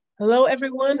Hello,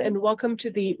 everyone, and welcome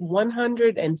to the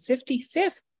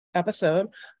 155th episode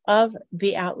of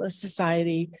the Atlas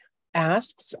Society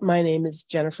Asks. My name is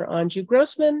Jennifer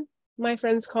Grossman. My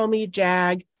friends call me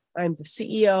JAG. I'm the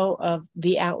CEO of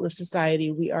the Atlas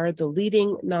Society. We are the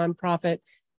leading nonprofit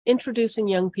introducing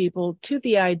young people to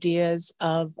the ideas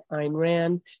of Ayn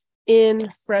Rand in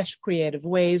fresh, creative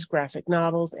ways, graphic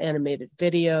novels, animated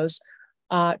videos.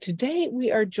 Today, we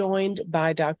are joined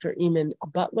by Dr. Eamonn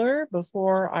Butler.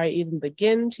 Before I even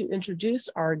begin to introduce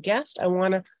our guest, I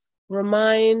want to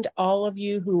remind all of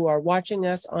you who are watching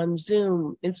us on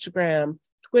Zoom, Instagram,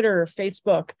 Twitter,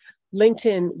 Facebook,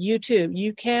 LinkedIn, YouTube,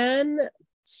 you can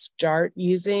start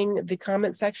using the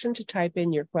comment section to type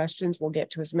in your questions. We'll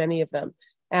get to as many of them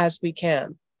as we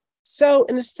can. So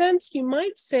in a sense, you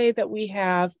might say that we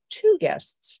have two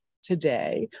guests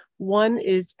today. One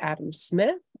is Adam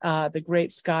Smith, the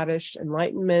great Scottish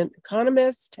Enlightenment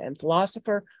economist and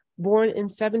philosopher, born in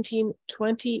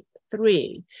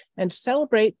 1723. And to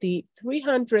celebrate the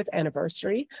 300th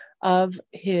anniversary of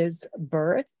his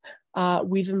birth,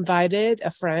 we've invited a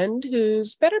friend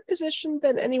who's better positioned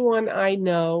than anyone I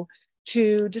know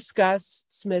to discuss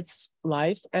Smith's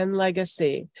life and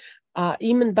legacy.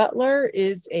 Eamonn Butler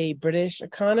is a British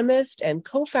economist and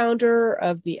co-founder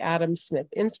of the Adam Smith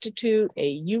Institute,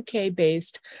 a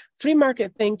UK-based free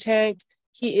market think tank.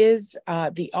 He is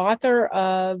the author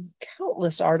of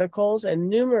countless articles and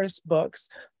numerous books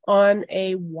on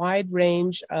a wide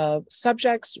range of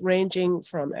subjects, ranging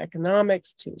from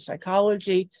economics to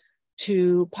psychology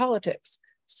to politics.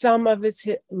 Some of his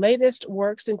latest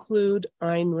works include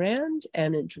Ayn Rand,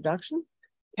 An Introduction,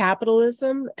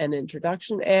 Capitalism, an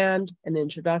Introduction, and An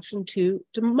Introduction to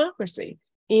Democracy.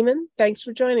 Eamonn, thanks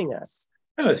for joining us.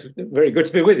 Oh, it's very good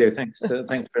to be with you. Thanks.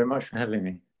 Thanks very much for having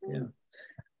me. Yeah.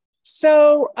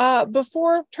 So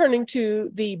before turning to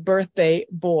the birthday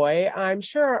boy, I'm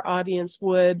sure our audience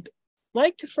would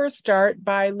like to first start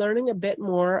by learning a bit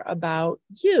more about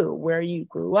you, where you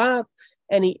grew up,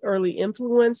 any early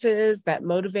influences that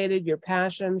motivated your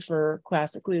passion for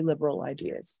classically liberal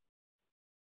ideas.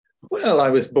 Well, I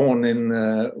was born in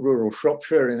rural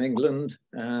Shropshire in England,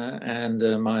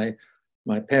 and my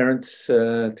parents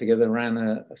together ran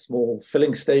a small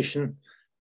filling station.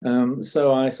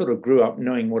 So I sort of grew up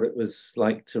knowing what it was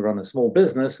like to run a small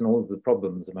business and all of the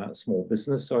problems about small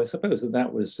business. So I suppose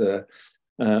that was a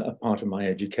part of my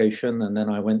education. And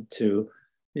then I went to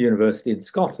the university in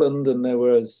Scotland, and there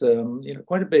was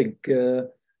quite a big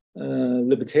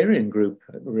libertarian group,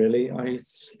 really, I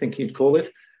think you'd call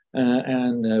it. We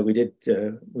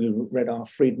read our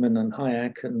Friedman and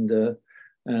Hayek and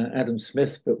Adam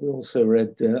Smith, but we also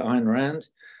read Ayn Rand.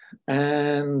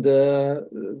 And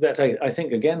that I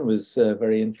think again was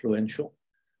very influential.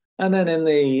 And then in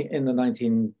the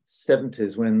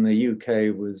 1970s, when the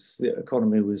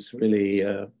economy was really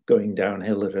going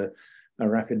downhill at a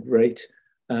rapid rate,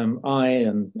 I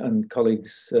and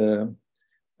colleagues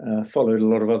followed a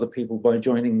lot of other people by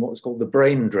joining what was called the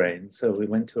brain drain. So we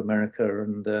went to America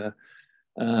and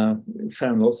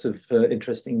found lots of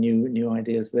interesting new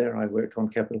ideas there. I worked on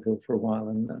Capitol Hill for a while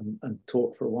and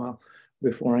taught for a while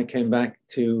before I came back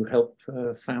to help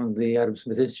found the Adam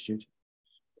Smith Institute.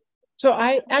 So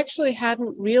I actually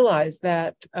hadn't realized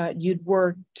that you'd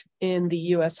worked in the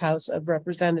U.S. House of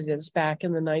Representatives back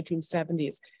in the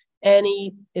 1970s.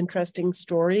 Any interesting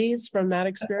stories from that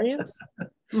experience?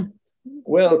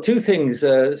 Well, two things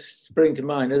spring to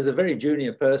mind. As a very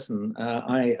junior person,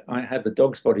 I had the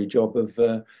dog's body job of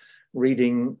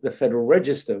reading the Federal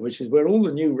Register, which is where all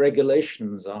the new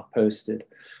regulations are posted.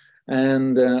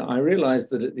 And I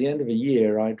realized that at the end of a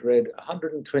year, I'd read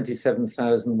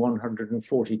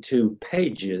 127,142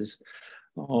 pages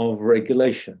of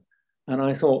regulation. And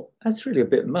I thought, that's really a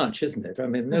bit much, isn't it? I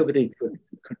mean, nobody could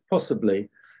possibly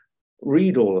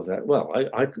read all of that. Well,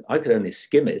 I could only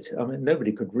skim it. I mean,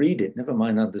 nobody could read it, never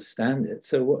mind understand it.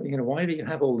 So, why do you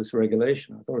have all this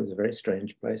regulation? I thought it was a very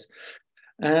strange place.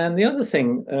 And the other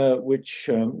thing which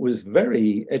was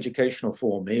very educational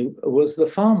for me was the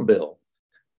Farm Bill.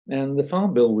 And the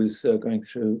Farm Bill was going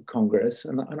through Congress,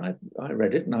 and I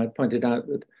read it, and I pointed out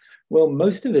that, well,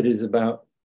 most of it is about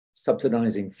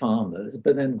subsidizing farmers,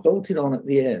 but then bolted on at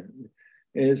the end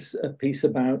is a piece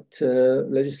about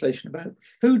legislation about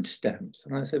food stamps.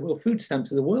 And I said, well, food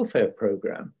stamps is a welfare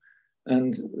program,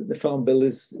 and the Farm Bill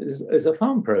is a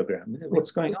farm program.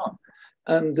 What's going on?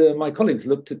 And my colleagues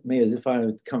looked at me as if I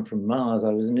had come from Mars.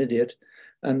 I was an idiot.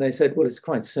 And they said, well, it's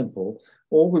quite simple.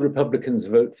 All the Republicans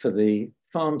vote for the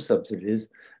farm subsidies,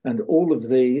 and all of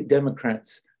the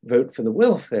Democrats vote for the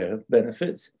welfare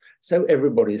benefits, so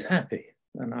everybody's happy.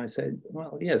 And I said,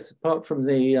 well, yes, apart from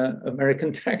the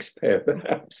American taxpayer,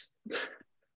 perhaps.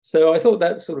 So I thought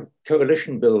that sort of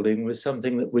coalition building was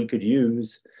something that we could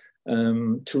use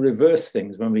to reverse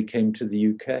things when we came to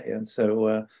the UK. And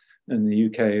so in the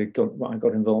UK, I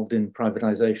got involved in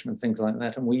privatization and things like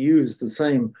that. And we used the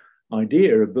same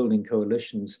idea of building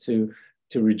coalitions to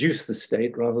reduce the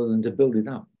state rather than to build it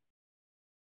up.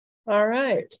 All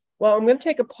right. Well, I'm going to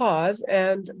take a pause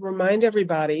and remind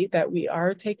everybody that we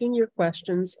are taking your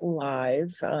questions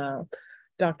live.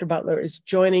 Dr. Butler is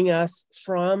joining us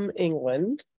from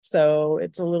England, so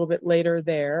it's a little bit later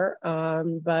there,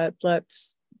 but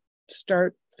let's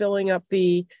start filling up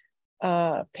the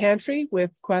pantry with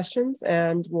questions,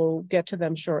 and we'll get to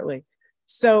them shortly.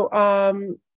 So,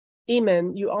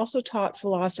 Eamonn, you also taught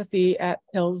philosophy at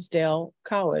Hillsdale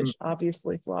College.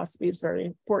 Obviously, philosophy is very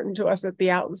important to us at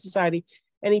the Atlas Society.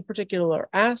 Any particular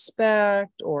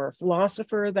aspect or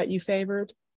philosopher that you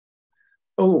favored?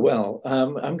 Oh, well,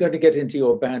 I'm going to get into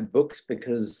your bad books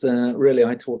because really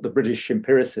I taught the British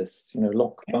empiricists,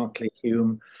 Locke, Berkeley,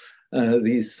 Hume,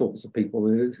 these sorts of people,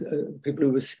 people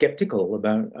who were skeptical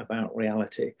about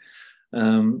reality.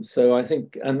 So I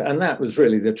think, and that was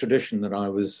really the tradition that I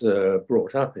was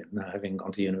brought up in, having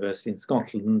gone to university in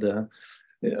Scotland.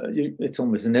 It's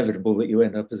almost inevitable that you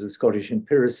end up as a Scottish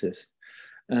empiricist.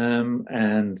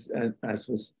 And as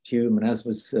was Hume and as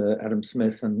was Adam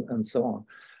Smith and so on.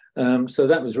 So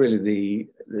that was really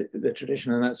the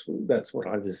tradition, and that's what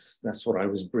I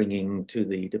was bringing to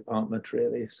the department,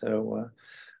 really. So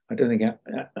I don't think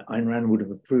Ayn Rand would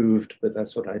have approved, but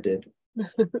that's what I did.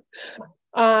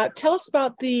 Tell us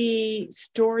about the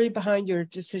story behind your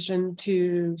decision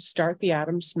to start the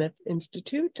Adam Smith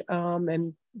Institute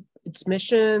and its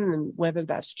mission, and whether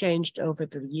that's changed over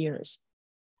the years.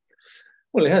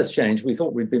 Well, it has changed. We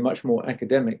thought we'd be much more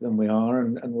academic than we are,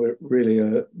 and we're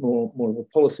really more of a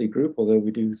policy group, although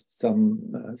we do some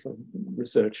sort of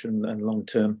research and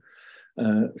long-term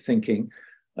thinking.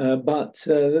 But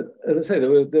as I say,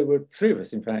 there were three of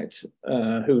us, in fact,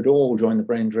 who had all joined the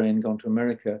brain drain, gone to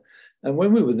America. And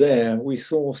when we were there, we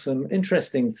saw some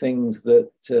interesting things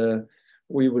that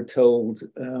we were told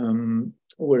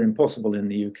were impossible in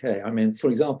the UK. I mean, for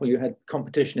example, you had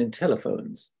competition in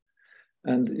telephones.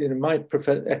 And my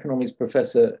economics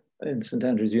professor in St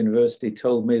Andrews University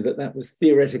told me that was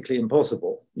theoretically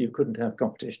impossible. You couldn't have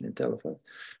competition in telephones.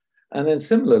 And then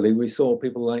similarly, we saw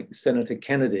people like Senator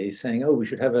Kennedy saying, oh, we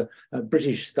should have a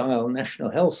British-style national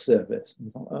health service. And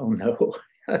I thought, oh, no,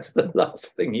 that's the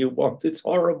last thing you want. It's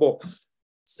horrible.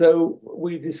 So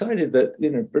we decided that,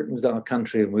 Britain was our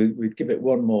country and we'd give it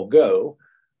one more go.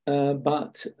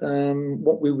 But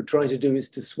what we would try to do is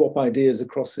to swap ideas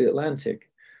across the Atlantic.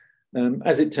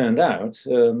 As it turned out,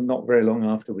 not very long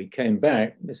after we came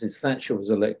back, Mrs. Thatcher was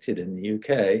elected in the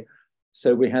UK.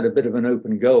 So we had a bit of an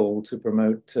open goal to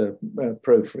promote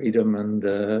pro-freedom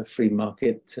and free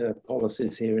market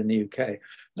policies here in the UK.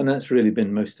 And that's really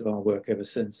been most of our work ever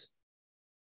since.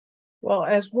 Well,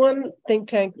 as one think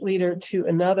tank leader to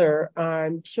another,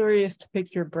 I'm curious to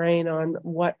pick your brain on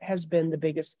what has been the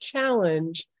biggest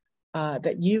challenge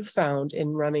that you've found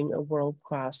in running a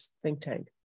world-class think tank.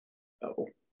 Oh.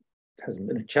 It hasn't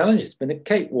been a challenge, it's been a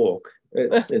cakewalk.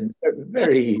 It's been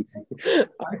very easy.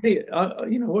 I think,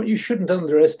 what you shouldn't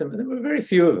underestimate, there were very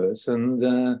few of us, and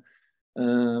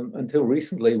until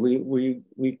recently, we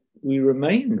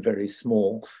remained very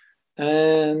small.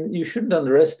 And you shouldn't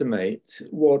underestimate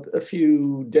what a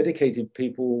few dedicated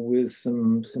people with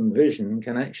some vision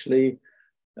can actually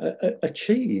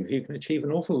achieve. You can achieve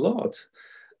an awful lot.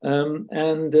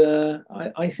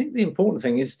 I think the important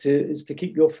thing is to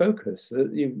keep your focus.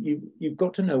 That you've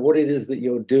got to know what it is that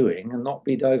you're doing and not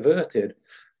be diverted.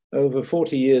 Over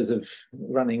 40 years of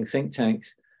running think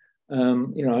tanks,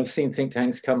 I've seen think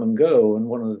tanks come and go. And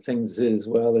one of the things is,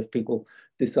 well, if people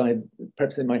decide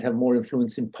perhaps they might have more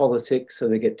influence in politics, so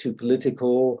they get too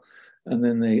political, and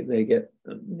then they get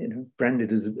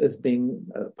branded as being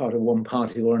part of one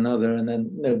party or another, and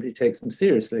then nobody takes them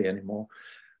seriously anymore.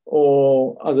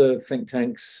 Or other think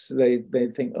tanks, they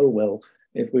think, oh, well,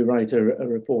 if we write a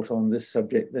report on this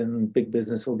subject, then big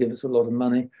business will give us a lot of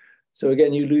money. So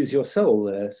again, you lose your soul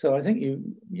there. So I think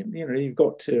you've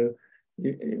got to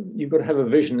have a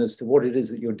vision as to what it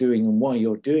is that you're doing and why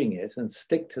you're doing it, and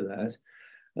stick to that.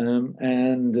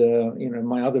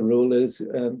 My other rule is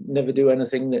never do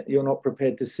anything that you're not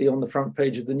prepared to see on the front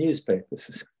page of the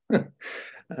newspapers,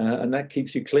 and that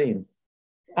keeps you clean.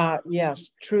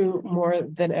 Yes, true more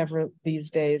than ever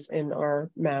these days in our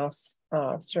mass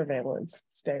surveillance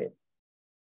state.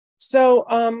 So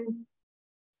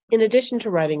in addition to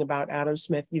writing about Adam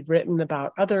Smith, you've written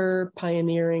about other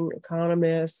pioneering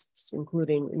economists,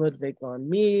 including Ludwig von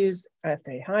Mises,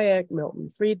 F.A. Hayek, Milton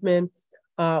Friedman.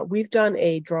 We've done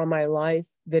a Draw My Life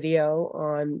video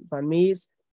on Van Mies,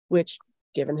 which,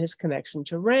 given his connection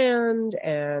to Rand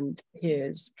and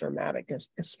his dramatic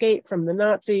escape from the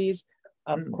Nazis,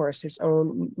 of course, his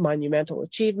own monumental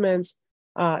achievements,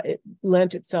 it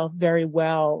lent itself very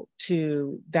well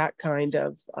to that kind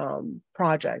of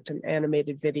project, an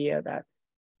animated video that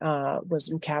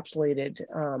was encapsulated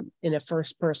in a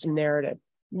first-person narrative.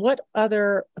 What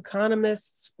other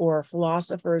economists or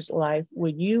philosophers' life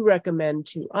would you recommend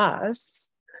to us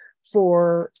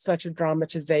for such a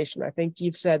dramatization? I think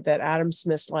you've said that Adam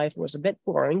Smith's life was a bit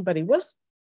boring, but he was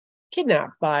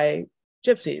kidnapped by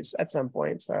gypsies at some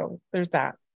point. So there's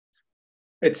that.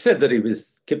 It's said that he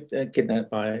was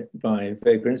kidnapped by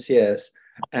vagrants, yes,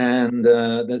 and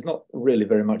there's not really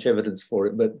very much evidence for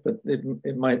it, but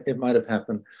it might have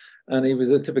happened. And he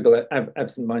was a typical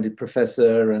absent-minded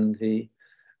professor, and he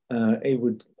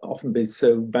would often be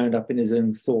so bound up in his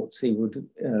own thoughts he would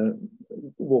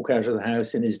walk out of the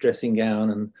house in his dressing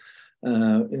gown,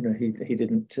 and he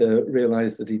didn't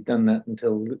realize that he'd done that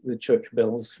until the church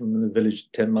bells from the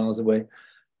village 10 miles away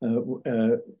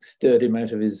stirred him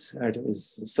out of his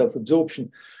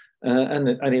self-absorption.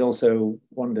 And he also,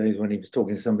 one day when he was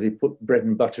talking to somebody, put bread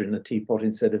and butter in the teapot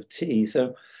instead of tea.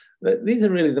 So these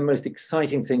are really the most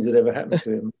exciting things that ever happened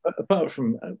to him. apart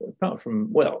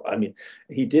from, well, I mean,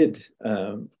 he did,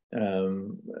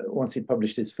 once he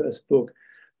published his first book,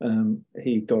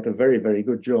 he got a very, very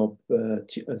good job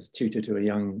as tutor to a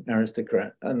young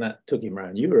aristocrat, and that took him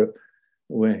around Europe,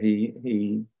 where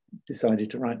he decided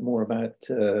to write more about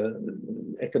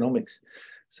economics.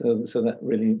 So that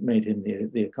really made him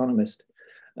the economist.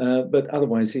 But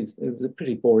otherwise, it was a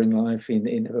pretty boring life. He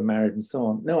never married and so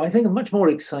on. No, I think a much more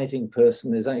exciting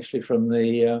person is actually from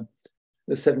the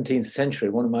 17th century.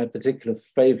 One of my particular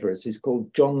favorites is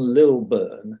called John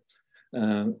Lilburne,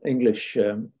 English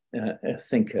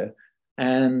thinker.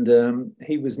 And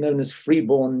he was known as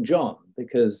Freeborn John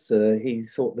because he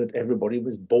thought that everybody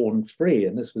was born free.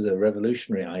 And this was a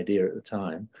revolutionary idea at the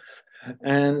time.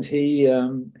 And he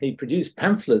produced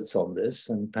pamphlets on this,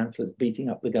 and pamphlets beating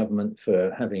up the government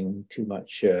for having too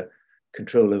much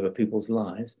control over people's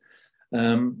lives,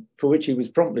 for which he was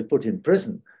promptly put in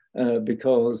prison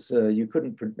because you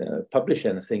couldn't publish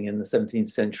anything in the 17th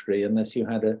century unless you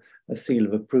had a seal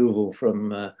of approval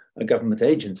from a government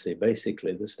agency,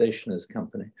 basically the stationers'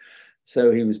 company.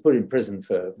 So he was put in prison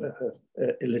for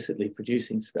illicitly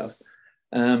producing stuff.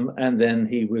 And then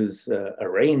he was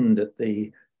arraigned at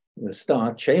the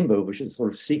Star Chamber, which is a sort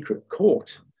of secret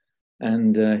court.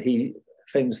 And he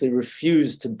famously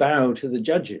refused to bow to the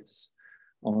judges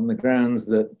on the grounds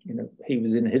that, he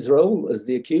was in his role as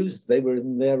the accused, they were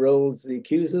in their roles as the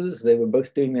accusers, they were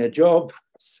both doing their job,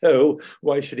 so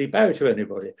why should he bow to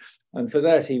anybody? And for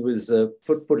that, he was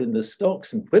put in the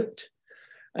stocks and whipped.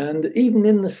 And even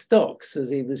in the stocks, as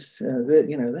he was there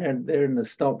in the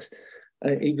stocks,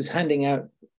 he was handing out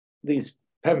these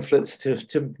pamphlets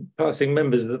to passing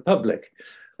members of the public.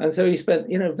 And so he spent,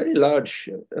 very large,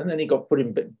 and then he got put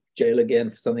in jail again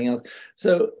for something else.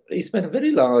 So he spent a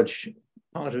very large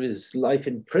part of his life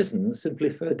in prison simply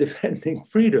for defending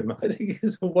freedom. I think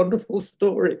it's a wonderful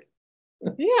story.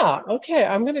 Yeah, okay,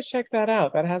 I'm going to check that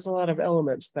out. That has a lot of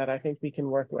elements that I think we can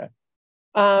work with.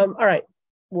 All right,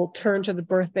 we'll turn to the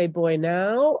birthday boy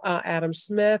now, Adam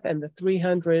Smith, and the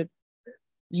 300-year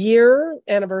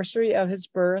anniversary of his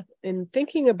birth. In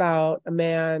thinking about a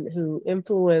man who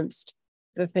influenced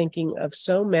the thinking of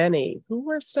so many, who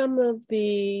were some of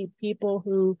the people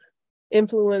who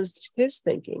influenced his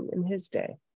thinking in his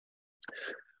day?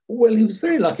 Well, he was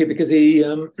very lucky because he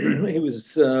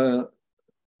was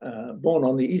born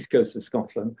on the east coast of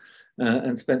Scotland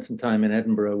and spent some time in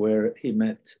Edinburgh, where he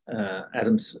met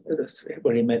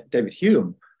where he met David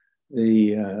Hume,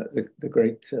 the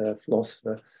great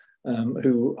philosopher,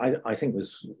 who I think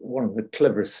was one of the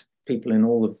cleverest people in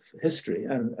all of history,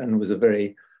 and was a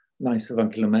very nice,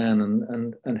 avuncular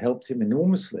man, and helped him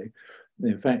enormously.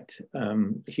 In fact,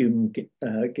 Hume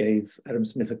gave Adam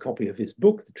Smith a copy of his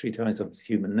book, The Treatise of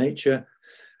Human Nature,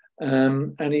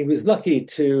 and he was lucky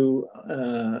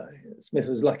Smith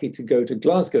was lucky to go to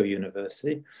Glasgow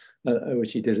University,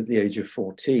 which he did at the age of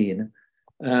 14,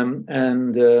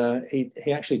 and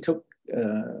he actually took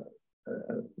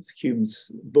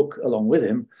Hume's book along with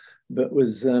him, but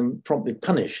was promptly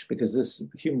punished because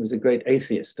Hume was a great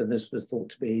atheist, and this was thought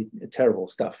to be terrible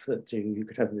stuff, that you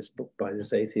could have this book by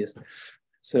this atheist.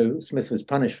 So Smith was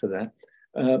punished for that.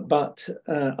 But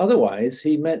otherwise,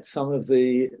 he met some of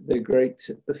the great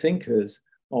thinkers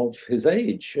of his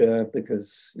age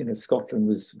because Scotland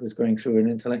was going through an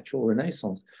intellectual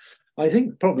renaissance. I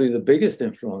think probably the biggest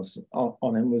influence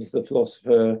on him was the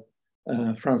philosopher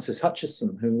Francis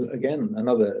Hutcheson, who, again,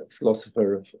 another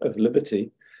philosopher of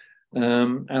liberty.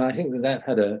 And I think that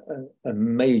had a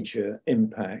major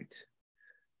impact.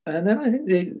 And then I think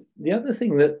the other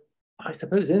thing that I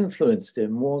suppose influenced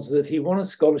him was that he won a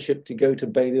scholarship to go to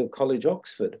Balliol College,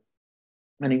 Oxford.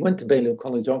 And he went to Balliol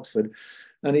College, Oxford,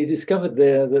 and he discovered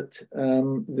there that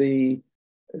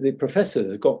the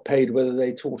professors got paid whether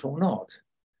they taught or not.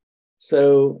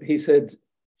 So he said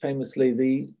famously,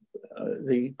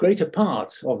 the greater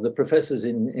part of the professors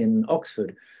in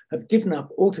Oxford have given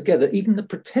up altogether even the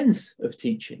pretense of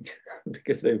teaching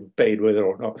because they were paid whether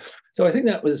or not. So I think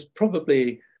that was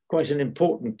probably quite an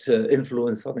important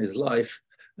influence on his life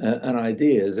and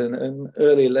ideas, and an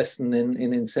early lesson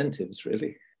in incentives,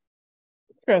 really.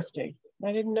 Interesting.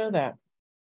 I didn't know that.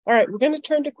 All right, we're going to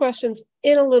turn to questions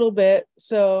in a little bit.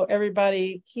 So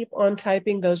everybody keep on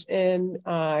typing those in.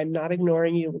 I'm not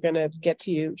ignoring you. We're going to get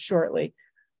to you shortly.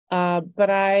 But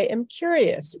I am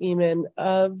curious, Eamonn,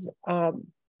 of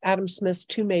Adam Smith's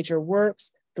two major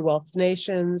works, The Wealth of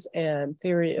Nations and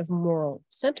Theory of Moral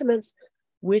Sentiments.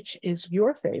 Which is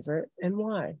your favorite and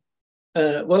why?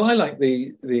 Well, I like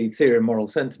the Theory of Moral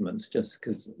Sentiments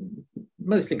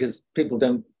mostly because people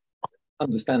don't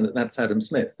understand that that's Adam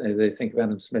Smith. They think of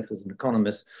Adam Smith as an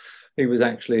economist. He was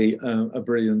actually a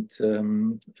brilliant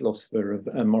philosopher,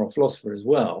 a moral philosopher as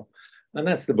well. And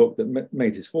that's the book that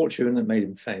made his fortune, that made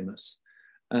him famous.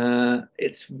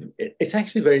 It's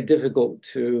actually very difficult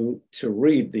to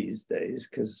read these days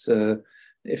because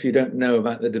if you don't know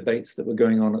about the debates that were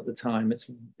going on at the time,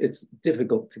 it's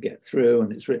difficult to get through,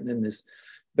 and it's written in this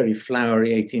very flowery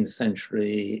 18th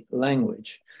century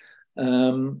language.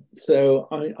 So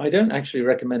I don't actually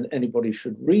recommend anybody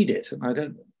should read it, and I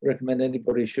don't recommend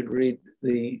anybody should read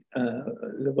the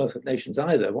Wealth of Nations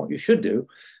either. What you should do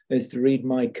is to read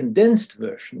my condensed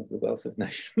version of the Wealth of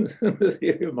Nations, the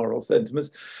Theory of Moral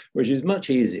Sentiments, which is much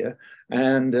easier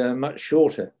and much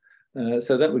shorter.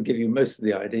 So that would give you most of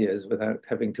the ideas without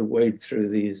having to wade through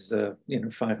these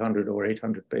 500 or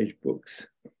 800 page books.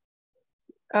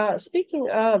 Speaking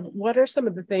of, what are some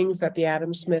of the things that the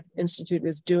Adam Smith Institute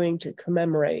is doing to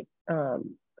commemorate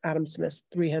Adam Smith's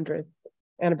 300th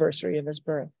anniversary of his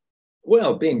birth?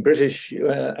 Well, being British,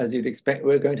 as you'd expect,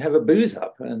 we're going to have a booze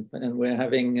up, and we're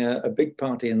having a big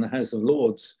party in the House of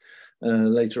Lords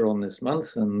later on this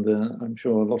month, and I'm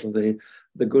sure a lot of the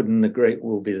good and the great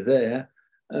will be there.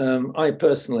 I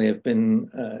personally have been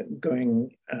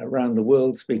going around the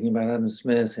world speaking about Adam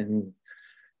Smith in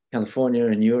California,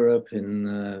 in Europe,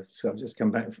 so I've just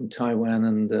come back from Taiwan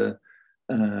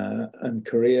and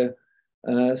Korea.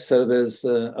 So there's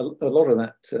a lot of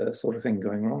that sort of thing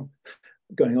going on.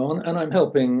 And I'm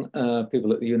helping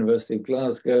people at the University of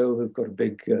Glasgow who've got a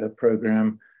big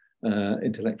program,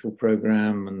 intellectual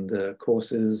program, and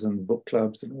courses and book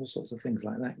clubs and all sorts of things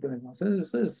like that going on. So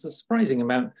there's a surprising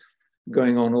amount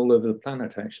going on all over the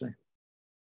planet, actually.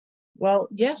 Well,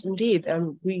 yes, indeed.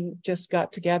 We just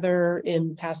got together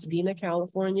in Pasadena,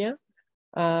 California,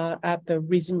 at the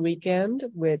Reason Weekend,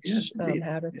 which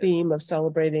had a theme of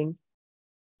celebrating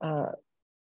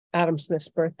Adam Smith's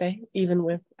birthday, even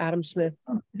with Adam Smith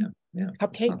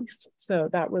cupcakes. So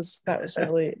that was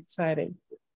really exciting.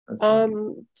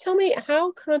 Tell me,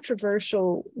 how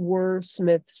controversial were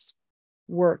Smith's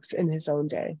works in his own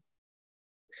day?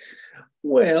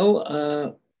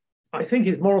 Well, I think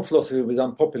his moral philosophy was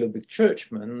unpopular with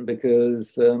churchmen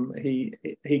because he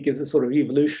gives a sort of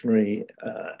evolutionary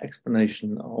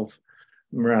explanation of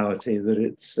morality, that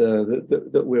it's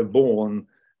that we're born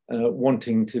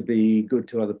wanting to be good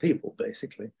to other people,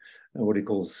 basically, what he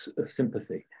calls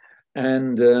sympathy.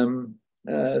 And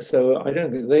so I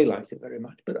don't think they liked it very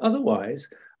much. But otherwise,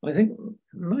 I think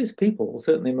most people,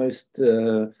 certainly most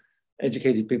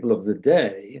educated people of the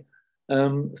day,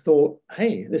 thought,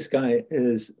 hey, this guy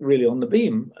is really on the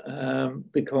beam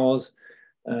because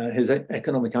his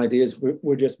economic ideas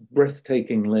were just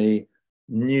breathtakingly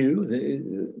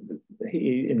new.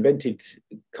 He invented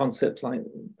concepts like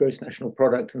gross national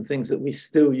product and things that we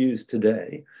still use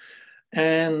today.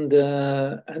 And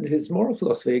his moral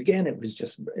philosophy, again, it was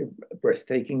just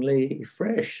breathtakingly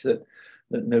fresh, that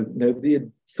nobody had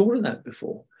thought of that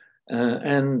before.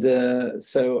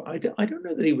 So I don't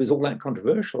know that he was all that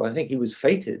controversial. I think he was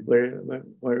fated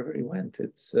wherever he went.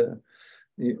 It's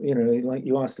like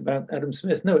you asked about Adam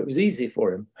Smith. No, it was easy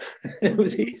for him. It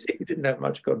was easy. He didn't have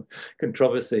much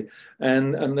controversy,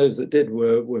 and those that did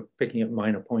were picking up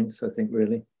minor points, I think,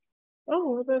 really. Oh,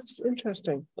 well, that's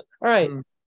interesting. All right.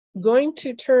 Going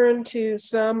to turn to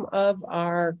some of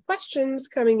our questions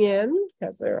coming in,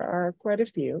 because there are quite a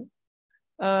few.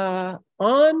 On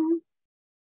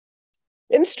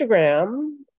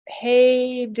Instagram,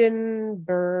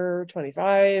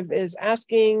 Haydenburg25 is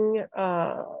asking,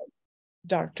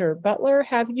 Dr. Butler,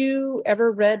 have you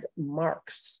ever read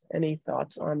Marx? Any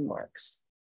thoughts on Marx?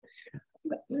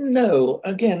 No,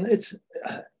 again, it's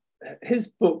his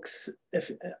books.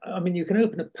 You can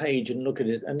open a page and look at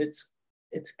it, and it's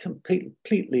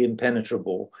completely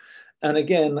impenetrable. And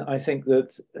again, I think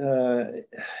that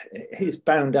he's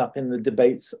bound up in the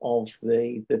debates of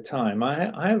the time.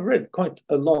 I have read quite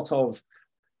a lot of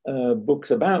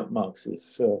books about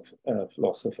Marx's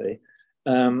philosophy,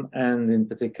 and in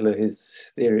particular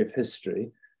his theory of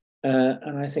history.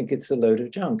 And I think it's a load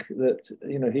of junk that,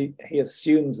 he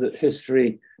assumes that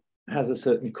history has a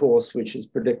certain course which is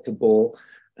predictable,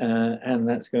 and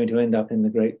that's going to end up in the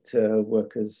great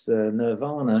workers'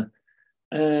 nirvana.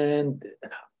 And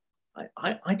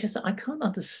I can't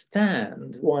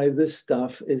understand why this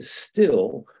stuff is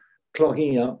still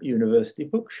clogging up university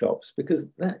bookshops, because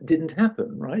that didn't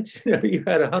happen, right? You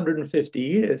had 150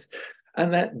 years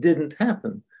and that didn't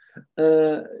happen.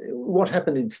 What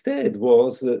happened instead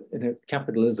was that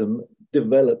capitalism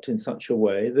developed in such a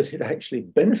way that it actually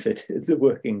benefited the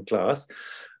working class,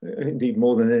 indeed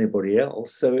more than anybody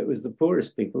else. So it was the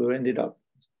poorest people who ended up,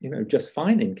 just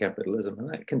fine in capitalism, and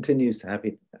that continues to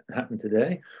happen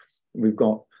today. We've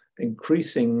got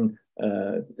increasing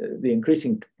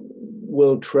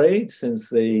world trade since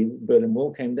the Berlin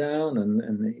Wall came down, and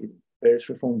the various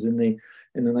reforms in the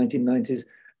 1990s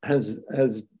has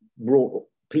brought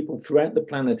people throughout the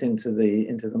planet into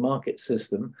the market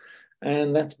system,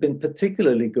 and that's been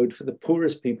particularly good for the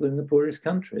poorest people in the poorest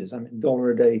countries. I mean,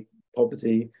 dollar-a-day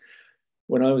poverty.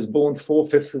 When I was born,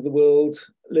 4/5 of the world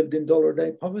lived in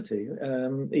dollar-a-day poverty.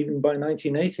 Even by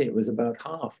 1980, it was about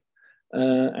half.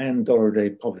 And dollar-a-day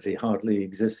poverty hardly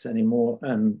exists anymore.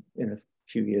 And in a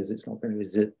few years, it's not going to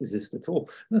exist at all.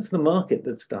 That's the market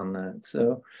that's done that.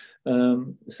 So I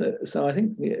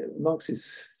think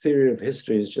Marx's theory of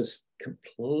history is just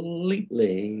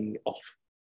completely off.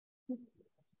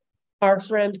 Our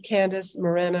friend Candice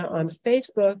Morena on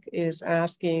Facebook is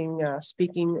asking,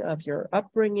 speaking of your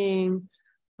upbringing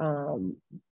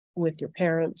with your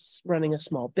parents running a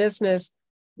small business,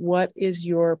 what is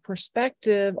your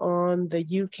perspective on the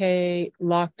UK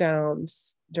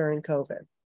lockdowns during COVID?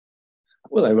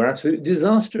 Well, they were absolutely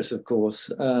disastrous, of course.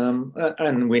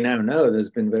 And we now know there's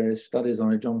been various studies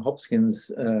on it. John Hopkins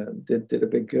did a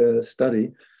big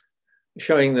study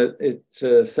showing that it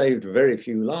saved very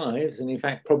few lives, and in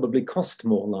fact probably cost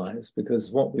more lives,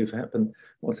 because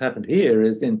what's happened here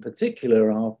is, in particular,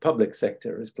 our public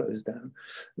sector has closed down.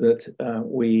 That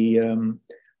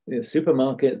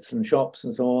supermarkets and shops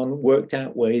and so on worked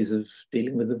out ways of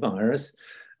dealing with the virus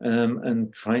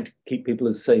and trying to keep people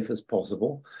as safe as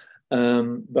possible.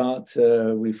 But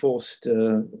we forced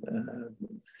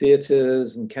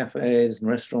theatres and cafes and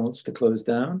restaurants to close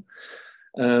down.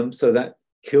 So that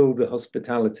killed the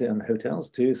hospitality, and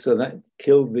hotels too. So that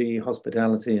killed the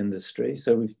hospitality industry.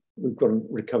 So we've got to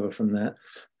recover from that.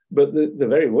 But the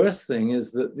very worst thing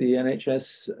is that the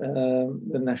NHS,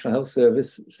 the National Health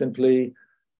Service, simply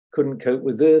couldn't cope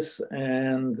with this,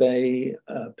 and they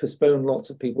postponed lots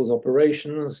of people's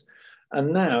operations.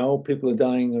 And now people are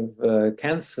dying of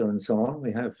cancer and so on.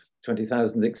 We have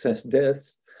 20,000 excess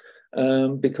deaths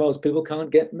because people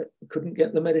couldn't get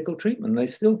the medical treatment. They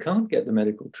still can't get the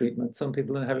medical treatment. Some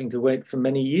people are having to wait for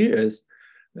many years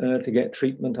to get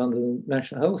treatment under the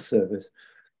National Health Service.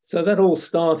 So that all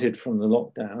started from the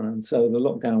lockdown. And so the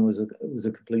lockdown was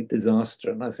a complete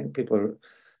disaster. And I think people are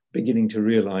beginning to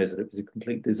realize that it was a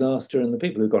complete disaster. And the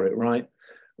people who got it right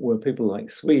were people like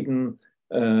Sweden,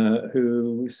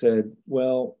 who said,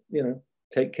 well,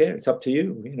 take care, it's up to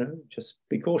you, just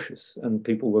be cautious. And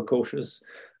people were cautious,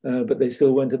 but they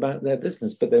still went about their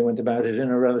business, but they went about it in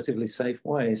a relatively safe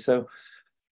way. So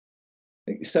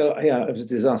yeah, it was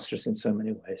disastrous in so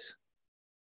many ways.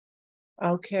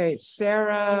 Okay,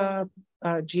 Sarah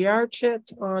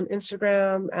Giarchit on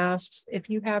Instagram asks if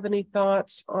you have any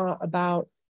thoughts about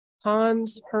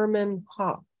Hans Hermann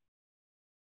Hoppe.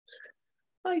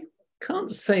 I can't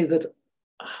say that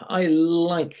I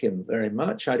like him very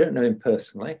much. I don't know him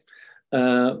personally,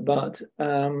 but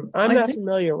I'm not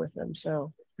familiar with him.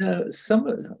 So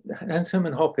Hans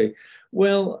Hermann Hoppe.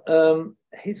 Well,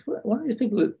 he's one of these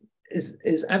people that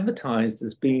is advertised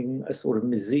as being a sort of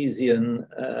Misesian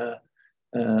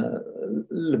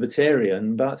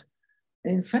libertarian, but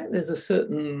in fact, there's a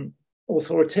certain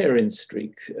authoritarian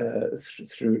streak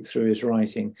through his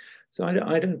writing. So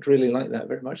I don't really like that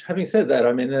very much. Having said that,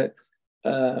 I mean,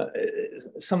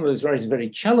 some of his writing is very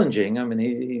challenging. I mean,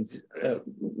 he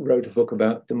wrote a book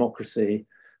about democracy.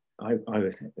 I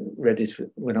read it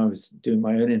when I was doing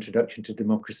my own introduction to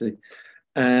democracy.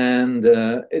 And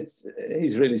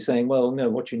he's really saying, well, no,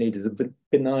 what you need is a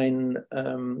benign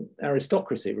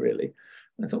aristocracy, really.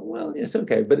 And I thought, well, yes,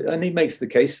 okay, and he makes the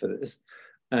case for this.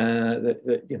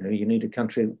 That you need a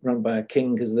country run by a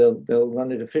king because they'll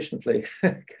run it efficiently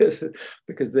because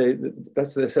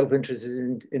that's their self-interest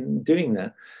in doing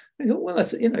that. I thought, well,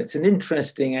 that's it's an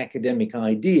interesting academic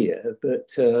idea,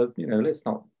 but let's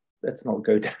not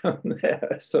go down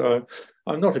there. So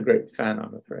I'm not a great fan,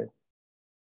 I'm afraid.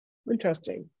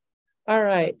 Interesting. All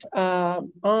right.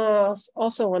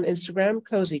 Also on Instagram,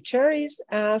 Cozy Cherries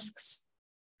asks,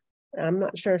 I'm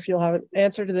not sure if you'll have an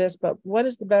answer to this, but what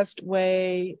is the best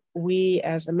way we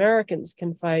as Americans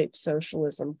can fight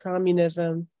socialism,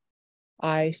 communism?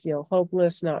 I feel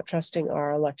hopeless not trusting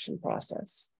our election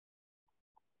process.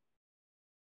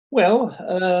 Well,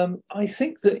 I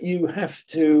think that you have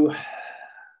to.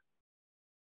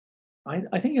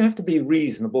 I think you have to be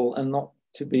reasonable and not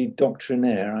to be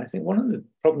doctrinaire. I think one of the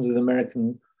problems with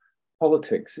American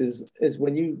politics is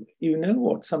when you know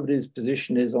what somebody's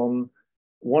position is on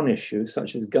one issue,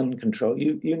 such as gun control,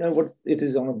 you know what it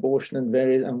is on abortion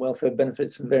and welfare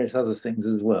benefits and various other things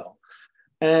as well.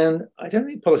 And I don't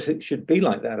think politics should be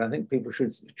like that. I think people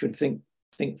should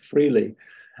think freely.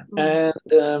 And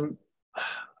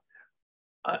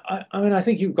I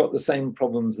think you've got the same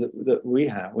problems that we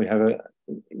have.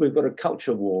 We've got a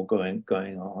culture war going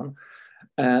on,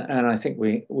 and I think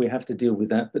we have to deal with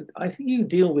that. But I think you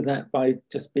deal with that by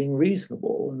just being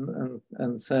reasonable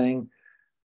and saying,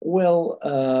 well,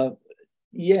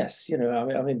 yes,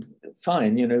 I mean,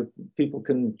 fine, people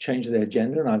can change their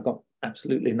gender, and I've got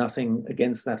absolutely nothing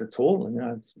against that at all. And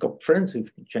I've got friends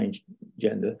who've changed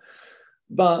gender.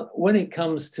 But when it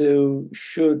comes to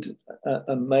should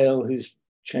a male who's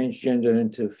changed gender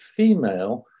into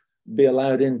female be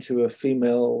allowed into a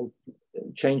female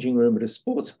changing room at a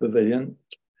sports pavilion,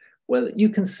 well, you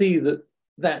can see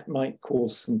that might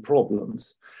cause some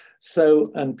problems.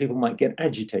 So, and people might get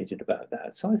agitated about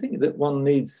that. So I think that one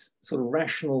needs sort of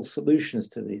rational solutions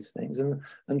to these things and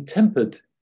tempered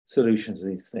solutions to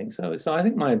these things. So I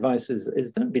think my advice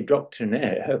is don't be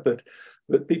doctrinaire, but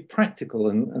be practical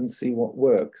and see what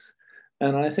works.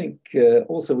 And I think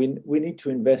also we need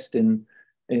to invest in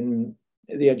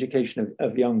the education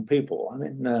of young people. I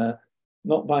mean,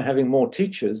 not by having more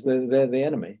teachers, they're the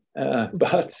enemy,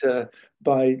 but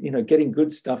by getting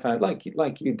good stuff out, like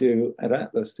you do at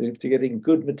Atlas, to getting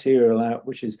good material out,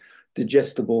 which is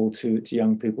digestible to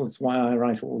young people. It's why I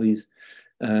write all these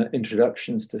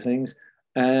introductions to things,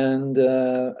 and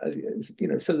so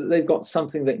that they've got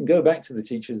something they can go back to the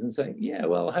teachers and say, yeah,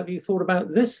 well, have you thought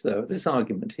about this though, this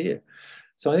argument here?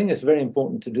 So I think it's very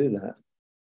important to do that.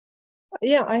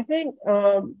 Yeah, I think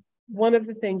one of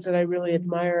the things that I really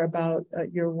admire about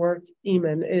your work,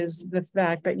 Eamonn, is the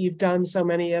fact that you've done so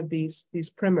many of these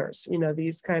primers,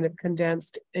 these kind of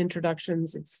condensed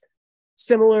introductions. It's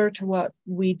similar to what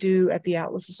we do at the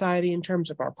Atlas Society in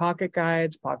terms of our pocket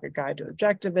guides, Pocket Guide to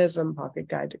Objectivism, Pocket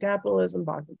Guide to Capitalism,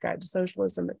 Pocket Guide to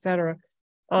Socialism, et cetera,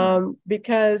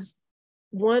 because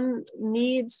one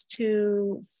needs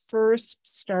to first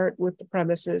start with the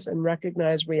premises and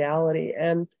recognize reality.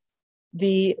 And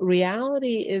the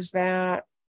reality is that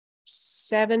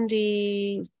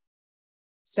 77%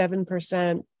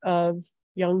 of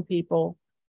young people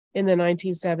in the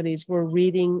 1970s were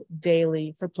reading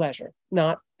daily for pleasure,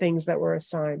 not things that were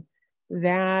assigned.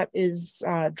 That is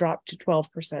dropped to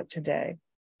 12% today.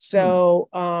 So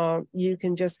you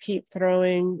can just keep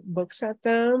throwing books at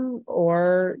them,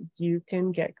 or you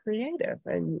can get creative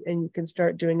and you can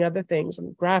start doing other things.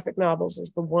 And graphic novels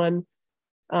is the one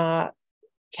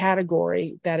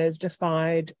category that has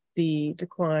defied the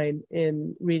decline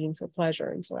in reading for pleasure,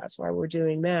 and so that's why we're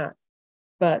doing that.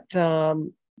 But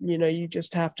you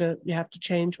just have to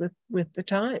change with the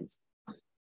times.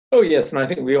 Oh yes, and I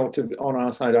think we ought to, on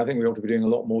our side, I think we ought to be doing a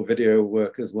lot more video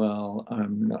work as well.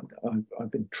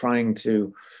 I've been trying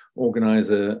to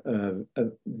organize a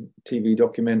TV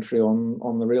documentary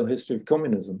on the real history of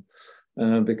communism,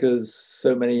 because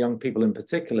so many young people in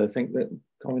particular think that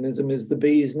communism is the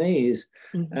bee's knees,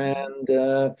 and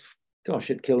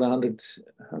gosh, it killed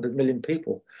 100 million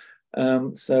people.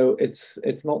 So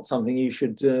it's not something you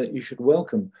should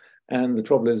welcome. And the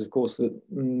trouble is, of course, that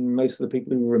most of the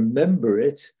people who remember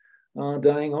it are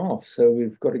dying off. So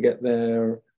we've got to get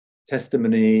their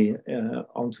testimony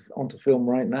onto film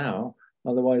right now.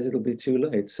 Otherwise, it'll be too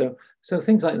late. So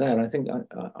things like that. I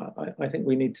think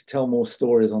we need to tell more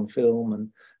stories on film, and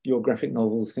your graphic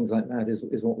novels, things like that,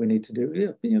 is what we need to do.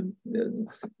 Yeah,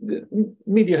 the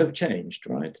media have changed,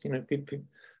 right? People,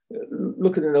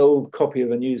 look at an old copy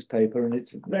of a newspaper and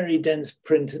it's very dense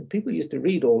print, and people used to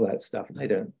read all that stuff, and they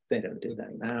don't do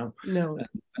that now. No.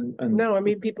 And No, I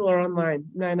mean, people are online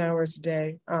 9 hours a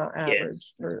day,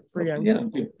 average for young people.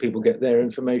 Yeah, people get their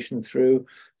information through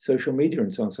social media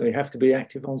and so on. So you have to be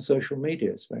active on social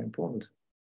media. It's very important.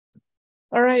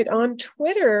 All right, on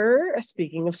Twitter,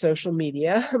 speaking of social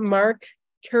media, Mark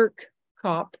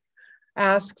Kirkcop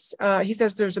asks, he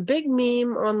says there's a big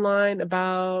meme online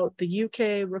about the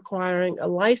UK requiring a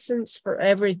license for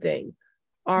everything.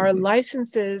 Are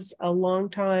licenses a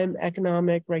long-time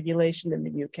economic regulation in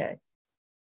the UK?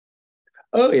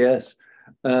 Oh, yes.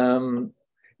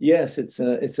 Yes, it's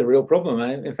a real problem.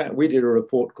 In fact, we did a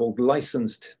report called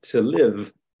Licensed to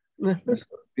Live,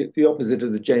 the opposite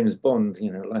of the James Bond,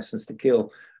 License to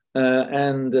Kill.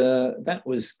 And that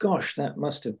was, gosh, that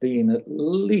must have been at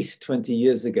least 20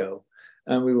 years ago.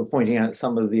 And we were pointing out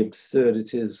some of the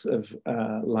absurdities of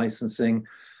licensing,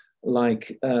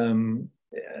 like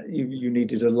you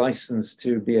needed a license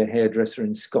to be a hairdresser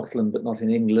in Scotland, but not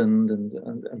in England,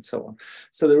 and so on.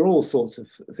 So there are all sorts of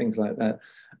things like that.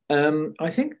 I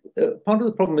think part of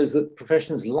the problem is that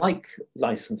professions like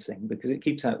licensing because it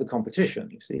keeps out the competition,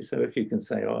 you see. So if you can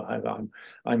say, oh,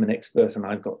 I'm an expert and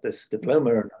I've got this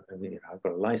diploma and I've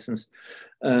got a license,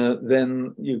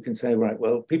 then you can say, right,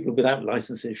 well, people without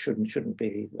licenses shouldn't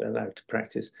be allowed to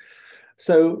practice.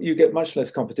 So you get much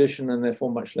less competition and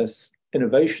therefore much less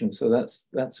innovation. So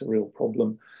that's a real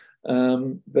problem.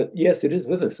 But yes, it is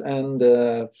with us. And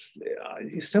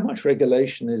so much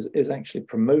regulation is actually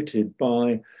promoted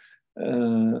by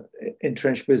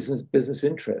entrenched business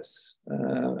interests.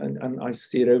 And I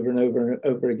see it over and over and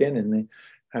over again in the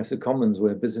House of Commons,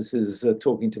 where businesses are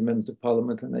talking to members of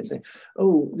Parliament and they say,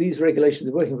 oh, these regulations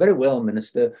are working very well,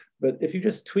 Minister, but if you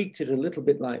just tweaked it a little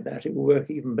bit like that, it will work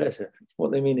even better.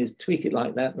 What they mean is tweak it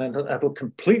like that, and that'll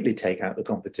completely take out the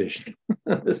competition.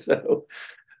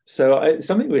 So it's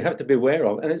something we have to be aware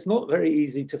of. And it's not very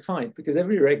easy to fight because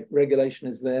every regulation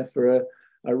is there for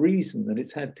a reason, that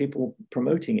it's had people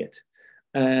promoting it.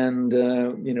 And,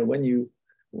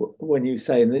 when you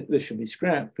say this should be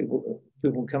scrapped, people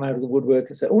come out of the woodwork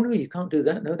and say, oh, no, you can't do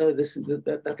that. No,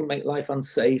 that'll make life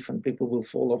unsafe and people will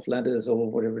fall off ladders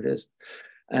or whatever it is.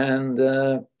 And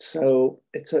so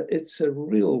it's a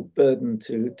real burden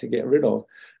to get rid of.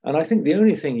 And I think the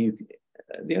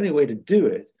only way to do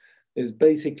it is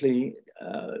basically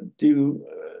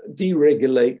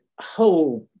deregulate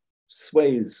whole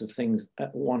swathes of things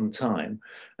at one time.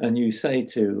 And you say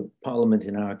to Parliament,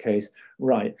 in our case,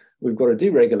 right, we've got a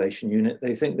deregulation unit.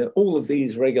 They think that all of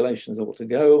these regulations ought to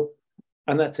go,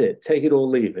 and that's it. Take it or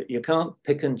leave it. You can't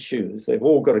pick and choose. They've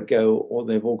all got to go or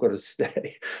they've all got to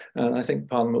stay. And I think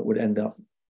Parliament would end up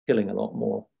killing a lot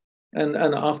more. And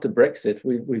after Brexit,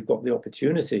 we've got the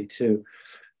opportunity to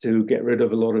get rid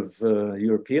of a lot of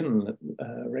European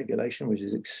regulation, which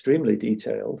is extremely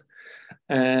detailed.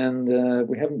 And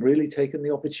we haven't really taken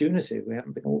the opportunity. We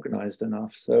haven't been organized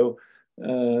enough. So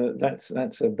that's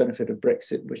a benefit of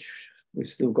Brexit, which we've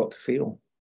still got to feel.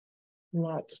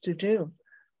 Lots to do.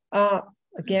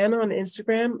 Again, on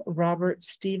Instagram, Robert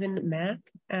Stephen Mack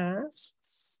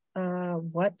asks,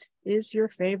 what is your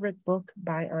favorite book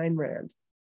by Ayn Rand?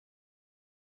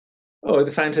 Oh,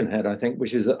 The Fountainhead, I think,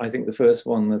 which is, I think, the first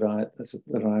one that I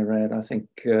read. I think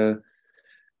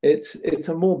it's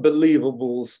a more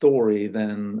believable story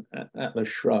than Atlas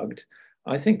Shrugged.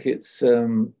 I think it's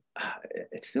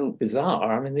still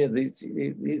bizarre. I mean,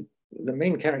 the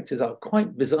main characters are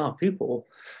quite bizarre people,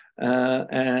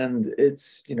 and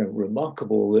it's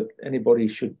remarkable that anybody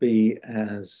should be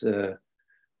as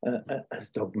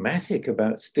dogmatic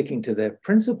about sticking to their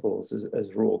principles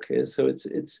as Rourke is. So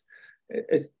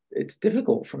it's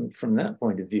difficult from that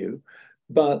point of view,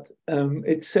 but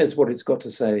it says what it's got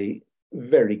to say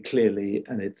very clearly,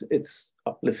 and it's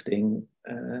uplifting,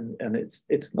 and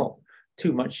it's not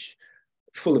too much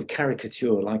full of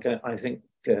caricature like I think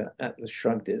Atlas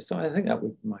Shrugged is. So I think that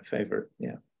would be my favorite.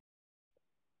 Yeah.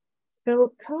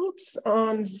 Philip Coates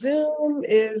on Zoom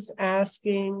is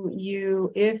asking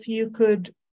you if you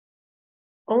could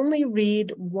only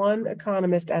read one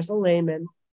economist as a layman,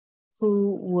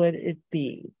 who would it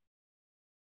be?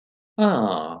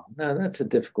 No, that's a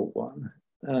difficult one.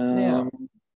 Yeah.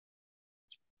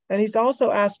 And he's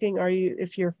also asking,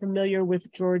 if you're familiar with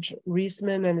George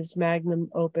Reisman and his magnum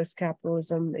opus,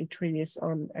 Capitalism, a treatise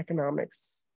on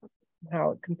economics,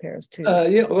 how it compares to.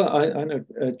 Yeah, well, I know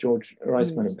George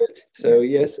Reisman a bit. So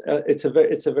yes, it's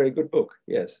a very good book.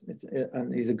 Yes,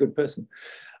 and he's a good person.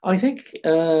 I think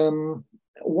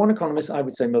one economist, I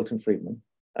would say Milton Friedman,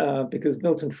 because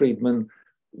Milton Friedman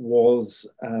was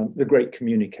the great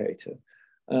communicator.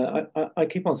 I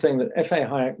keep on saying that F.A.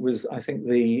 Hayek was, I think,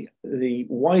 the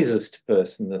wisest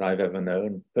person that I've ever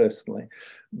known personally,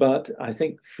 but I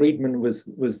think Friedman was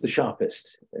the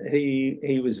sharpest.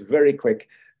 He was very quick.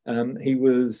 He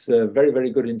was very, very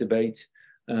good in debate.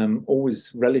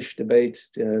 Always relished debate.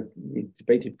 He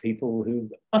debated people who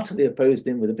utterly opposed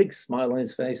him with a big smile on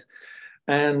his face,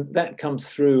 and that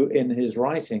comes through in his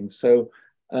writing. So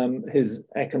his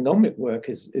economic work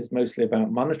is mostly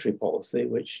about monetary policy,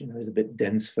 which is a bit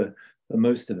dense for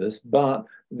most of us. But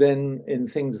then in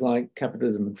things like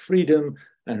Capitalism and Freedom,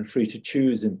 and Free to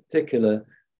Choose in particular,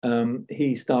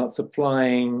 he starts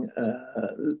applying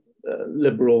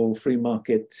liberal free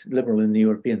market, liberal in the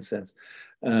European sense,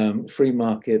 free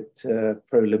market,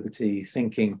 pro-liberty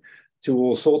thinking to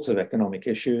all sorts of economic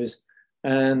issues.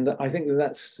 And I think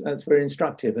that's very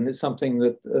instructive, and it's something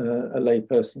that a lay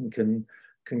person can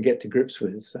get to grips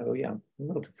with. So yeah,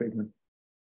 Milton Friedman.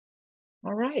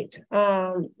 All right.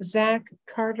 Zach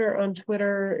Carter on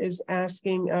Twitter is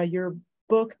asking, your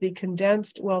book, The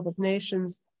Condensed Wealth of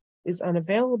Nations, is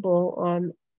unavailable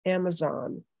on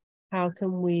Amazon. How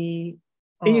can we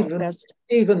even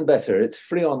better, it's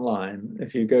free online.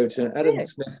 If you go to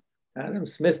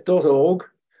adamsmith.org,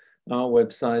 our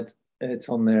website, it's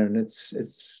on there, and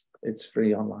it's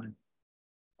free online.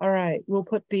 All right, we'll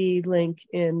put the link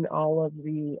in all of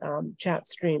the chat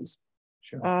streams.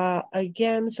 Sure.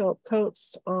 Again, Philip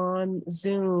Coates on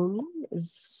Zoom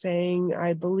is saying,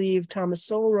 I believe Thomas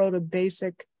Sowell wrote a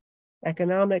basic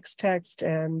economics text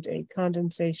and a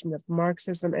condensation of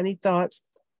Marxism. Any thoughts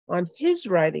on his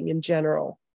writing in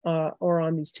general, or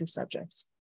on these two subjects?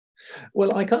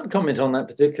 Well, I can't comment on that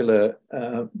particular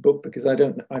book because I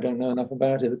don't know enough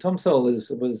about it. But Tom Sowell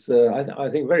was I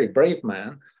think a very brave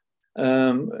man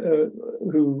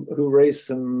who raised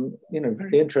some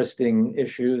very interesting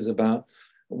issues about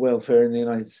welfare in the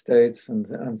United States and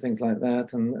things like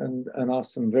that, and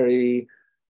asked some very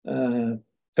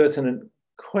pertinent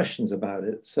questions about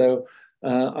it. So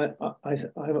I'm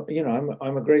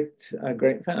a great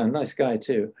fan, a nice guy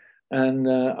too, and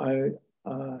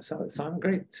so I'm a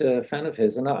great fan of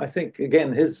his, and I think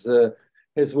again his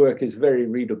work is very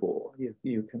readable.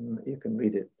 You can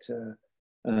read it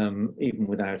even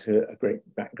without a great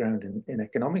background in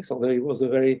economics, although he was a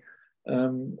very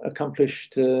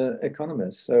accomplished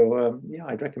economist. So yeah,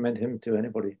 I'd recommend him to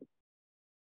anybody.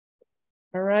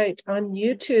 All right, on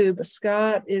YouTube,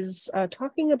 Scott is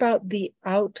talking about The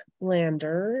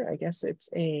Outlander. I guess it's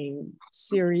a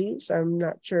series. I'm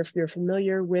not sure if you're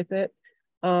familiar with it.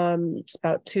 It's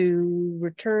about to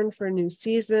return for a new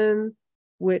season,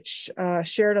 which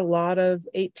shared a lot of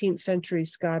 18th century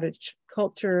Scottish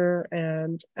culture,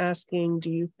 and asking,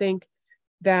 do you think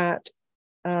that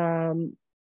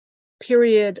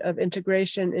period of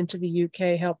integration into the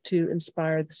UK helped to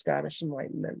inspire the Scottish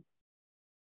Enlightenment?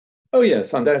 Oh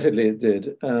yes, undoubtedly it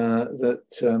did.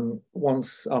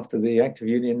 Once after the Act of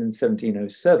Union in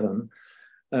 1707,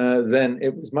 then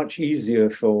it was much easier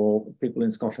for people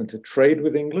in Scotland to trade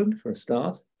with England, for a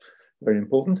start, very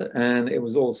important. And it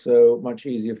was also much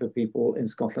easier for people in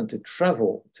Scotland to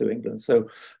travel to England. So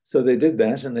they did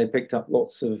that, and they picked up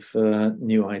lots of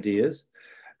new ideas.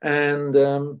 And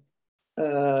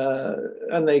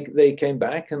they came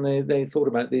back, and they thought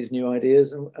about these new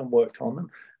ideas and worked on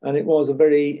them. And it was a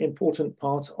very important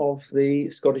part of the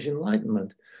Scottish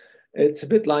Enlightenment. It's a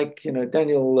bit like,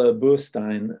 Daniel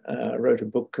Burstein wrote a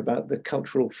book about the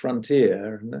cultural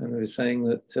frontier, and was saying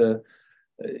that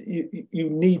you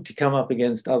need to come up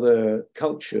against other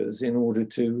cultures in order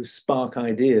to spark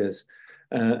ideas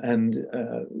and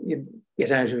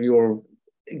get out of your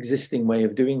existing way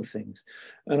of doing things.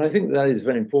 And I think that is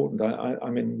very important. I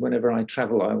mean, whenever I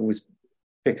travel, I always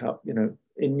pick up,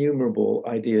 innumerable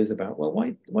ideas about, well,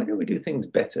 why don't we do things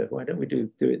better? Why don't we do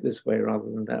it this way rather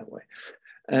than that way?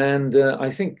 And I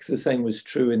think the same was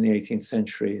true in the 18th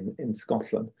century in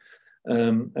Scotland.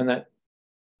 And that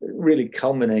really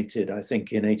culminated, I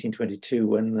think, in 1822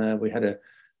 when we had a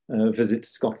visit to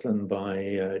Scotland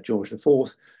by George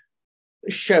IV,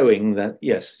 showing that,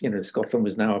 yes, Scotland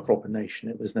was now a proper nation.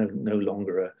 It was no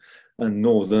longer a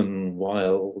northern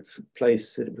wild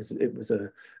place. It was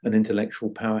an intellectual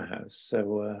powerhouse.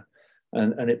 So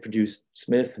and it produced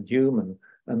Smith and Hume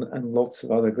and lots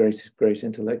of other great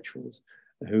intellectuals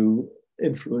who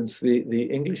influenced the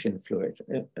English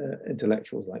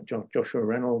intellectuals like Joshua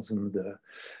Reynolds and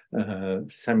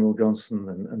Samuel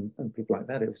Johnson and people like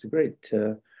that. It was a great,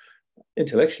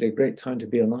 intellectually, a great time to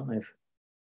be alive.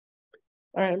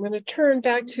 All right, I'm going to turn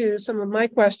back to some of my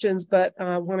questions, but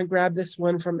I want to grab this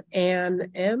one from Ann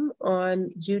M. on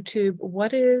YouTube.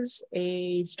 What is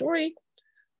a story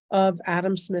of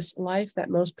Adam Smith's life that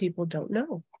most people don't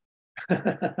know?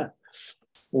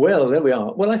 Well, there we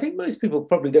are. Well, I think most people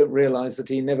probably don't realize that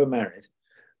he never married.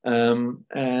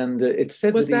 And it's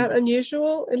said Was that that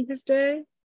unusual in his day?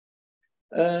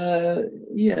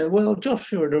 yeah, well,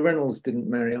 Joshua Reynolds didn't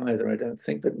marry either, I don't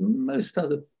think, but most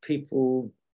other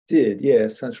people did.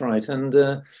 Yes, that's right. And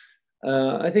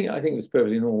I think it was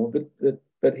perfectly normal,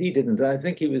 but he didn't. I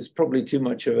think he was probably too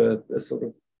much of a sort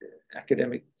of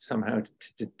academic somehow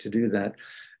to do that.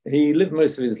 He lived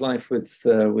most of his life with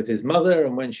his mother,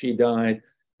 and when she died,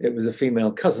 it was a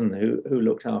female cousin who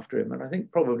looked after him. And I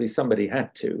think probably somebody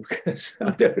had to, because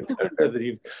I don't know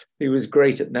that he was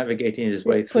great at navigating his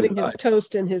way through Putting his life.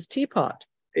 toast in his teapot.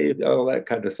 All that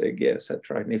kind of thing. Yes, that's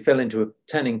right. And he fell into a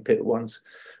tanning pit once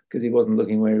because he wasn't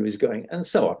looking where he was going, and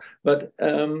so on. But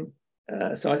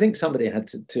so I think somebody had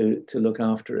to look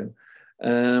after him.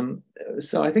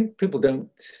 So I think people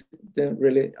don't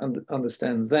really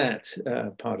understand that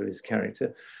part of his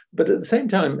character. But at the same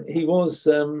time, he was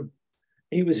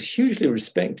hugely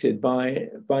respected by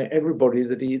everybody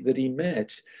that he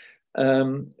met.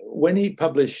 When he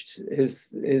published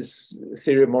his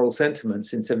theory of moral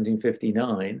sentiments in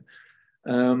 1759,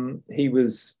 he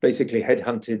was basically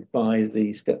headhunted by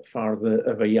the stepfather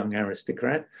of a young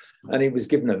aristocrat, and he was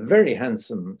given a very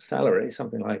handsome salary,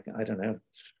 something like, I don't know,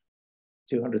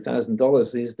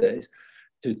 $200,000 these days,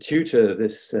 to tutor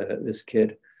this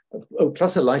kid. Oh,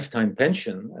 plus a lifetime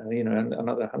pension, and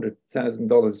another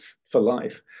 $100,000 for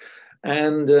life.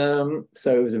 And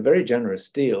so it was a very generous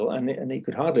deal, and he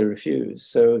could hardly refuse.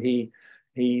 So he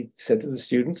said to the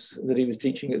students that he was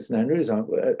teaching at St Andrews,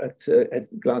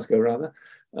 at Glasgow rather,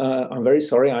 I'm very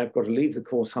sorry, I've got to leave the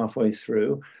course halfway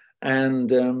through, and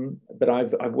but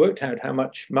I've worked out how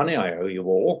much money I owe you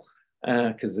all,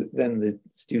 because then the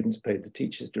students paid the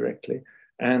teachers directly.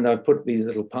 And I put these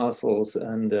little parcels,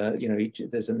 and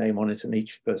there's a name on it, and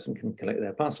each person can collect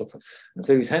their parcel. And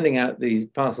so he's handing out these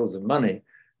parcels of money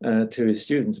to his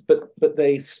students, but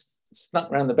they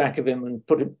snuck round the back of him and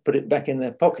put it back in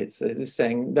their pockets. They're just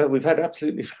saying, "No, we've had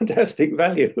absolutely fantastic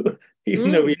value,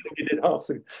 even though we only did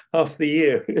half the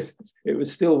year. It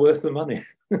was still worth the money."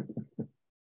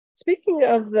 Speaking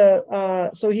of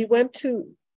so he went to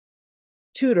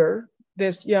tutor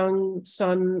this young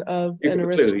son of an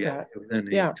aristocrat. Yeah, he was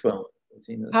only 12,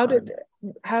 14 at the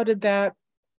time. How did that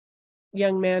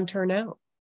young man turn out?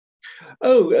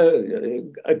 Oh,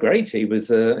 great! He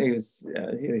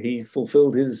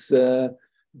fulfilled his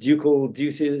ducal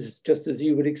duties just as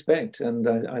you would expect, and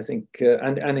I think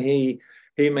and he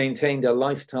maintained a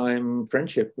lifetime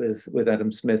friendship with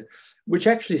Adam Smith, which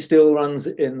actually still runs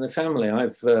in the family.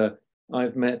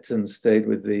 I've met and stayed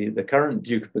with the current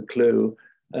Duke of Buccleuch,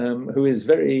 who is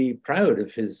very proud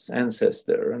of his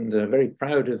ancestor and very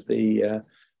proud of the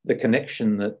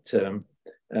connection that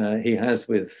he has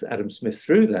with Adam Smith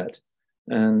through that.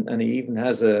 And he even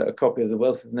has a copy of The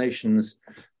Wealth of Nations,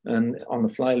 and on the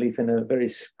flyleaf in a very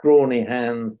scrawny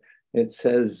hand, it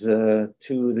says,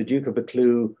 to the Duke of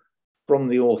Buccleuch from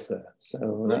the author.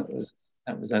 So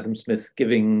that was Adam Smith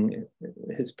giving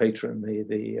his patron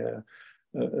the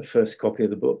first copy of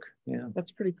the book. Yeah,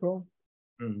 that's pretty cool.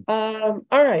 All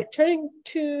right, turning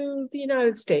to the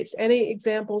United States, any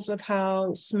examples of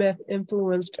how Smith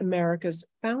influenced America's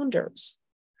founders?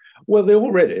 Well, they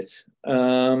all read it.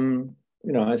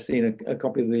 I've seen a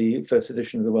copy of the first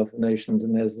edition of The Wealth of Nations,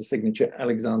 and there's the signature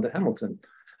Alexander Hamilton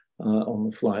on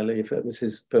the flyleaf. It was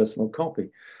his personal copy.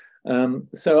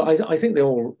 So I think they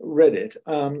all read it.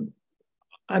 And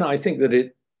I think that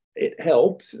it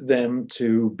helped them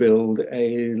to build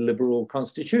a liberal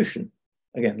constitution.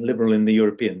 Again, liberal in the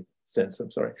European sense,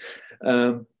 I'm sorry.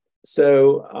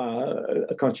 So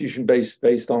a constitution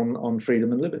based on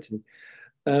freedom and liberty.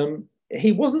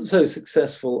 He wasn't so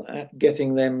successful at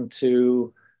getting them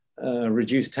to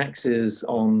reduce taxes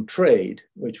on trade,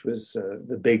 which was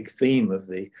the big theme of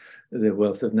the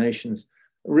Wealth of Nations,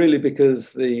 really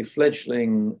because the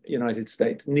fledgling United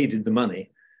States needed the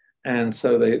money. And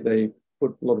so they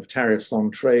put a lot of tariffs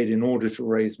on trade in order to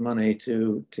raise money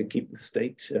to keep the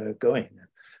state going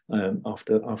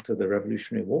after the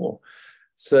Revolutionary War.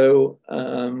 So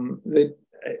it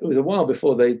was a while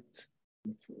before they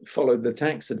followed the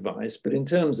tax advice, but in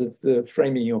terms of the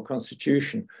framing your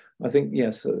constitution, I think,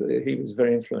 yes, he was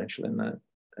very influential in that,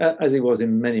 as he was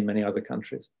in many, many other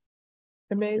countries.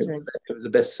 Amazing. It was a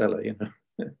bestseller,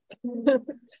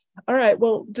 All right.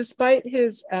 Well, despite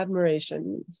his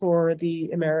admiration for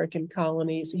the American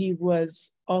colonies, he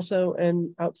was also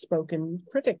an outspoken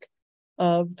critic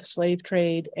of the slave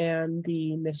trade and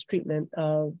the mistreatment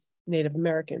of Native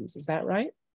Americans. Is that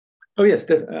right? Oh, yes,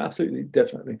 absolutely,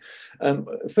 definitely.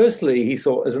 Firstly, he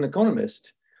thought, as an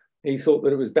economist, he thought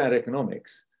that it was bad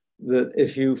economics that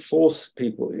if you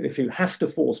have to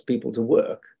force people to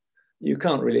work, you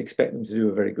can't really expect them to do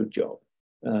a very good job.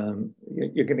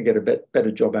 You're going to get a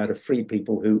better job out of free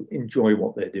people who enjoy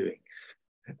what they're doing.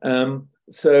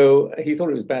 So he thought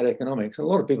it was bad economics. And a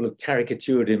lot of people have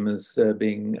caricatured him as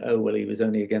being, oh, well, he was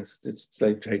only against the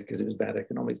slave trade because it was bad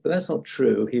economics. But that's not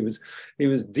true. He was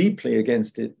deeply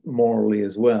against it morally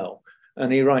as well.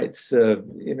 And he writes,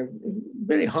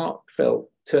 very heartfelt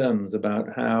terms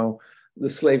about how the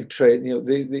slave trade,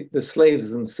 the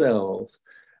slaves themselves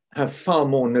have far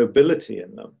more nobility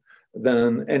in them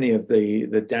than any of the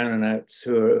down and outs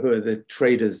who are the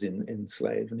traders in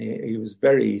slave. And he was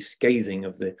very scathing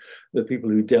of the people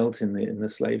who dealt in the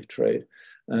slave trade.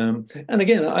 And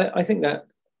again, I think that,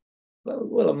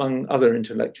 well, among other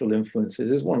intellectual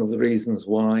influences, is one of the reasons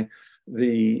why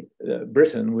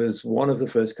Britain was one of the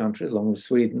first countries, along with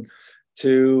Sweden,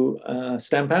 to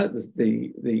stamp out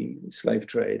the slave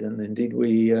trade. And indeed,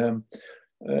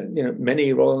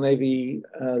 many Royal Navy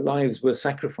lives were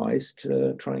sacrificed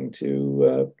trying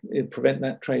to prevent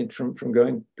that trade from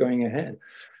going ahead.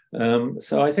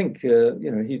 So I think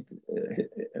it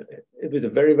was a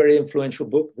very, very influential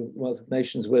book, The Wealth of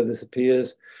Nations, where this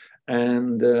appears,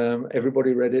 and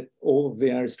everybody read it. All of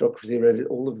the aristocracy read it.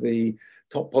 All of the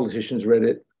top politicians read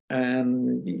it,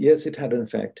 and yes, it had an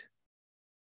effect.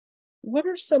 What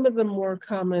are some of the more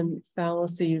common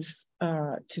fallacies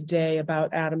today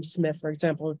about Adam Smith, for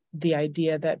example, the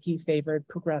idea that he favored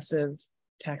progressive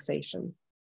taxation?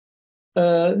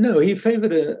 No, he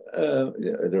favored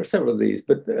there are several of these,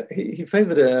 but he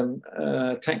favored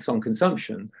a tax on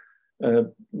consumption,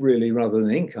 really, rather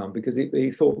than income, because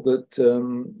he thought that,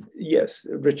 yes,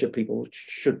 richer people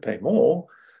should pay more,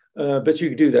 but you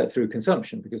could do that through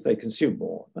consumption because they consume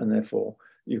more, and therefore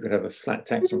you could have a flat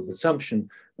tax on consumption,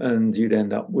 and you'd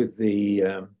end up with the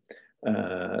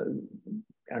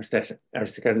aristocratic,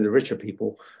 the richer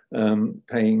people,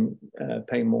 paying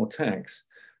more tax.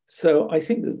 So I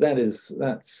think that's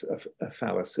a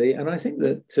fallacy, and I think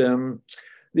that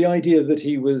the idea that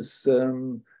he was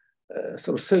sort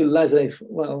of so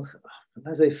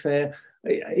laissez-faire,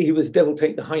 he was devil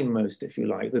take the hindmost, if you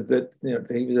like. That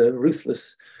he was a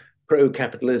ruthless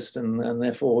pro-capitalist, and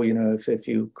therefore, if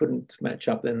you couldn't match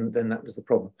up, then that was the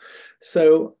problem.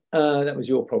 So that was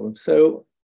your problem. So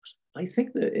I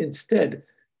think that instead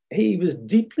he was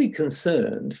deeply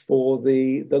concerned for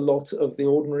the lot of the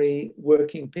ordinary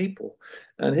working people,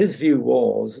 and his view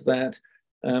was that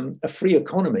a free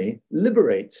economy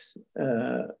liberates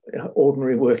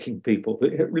ordinary working people.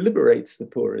 It liberates the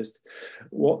poorest.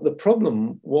 What the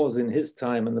problem was in his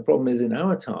time, and the problem is in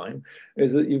our time,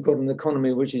 is that you've got an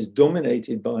economy which is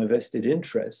dominated by vested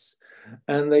interests,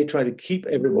 and they try to keep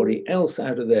everybody else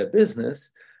out of their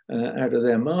business, out of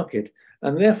their market.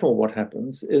 And therefore, what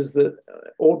happens is that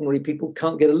ordinary people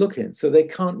can't get a look in, so they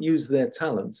can't use their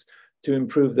talents to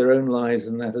improve their own lives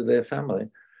and that of their family.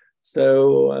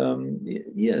 So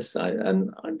yes,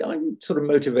 I'm sort of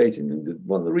motivated.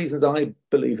 One of the reasons I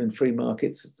believe in free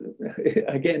markets,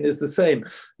 again, is the same.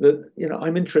 That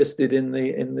I'm interested in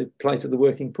the plight of the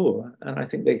working poor, and I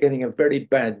think they're getting a very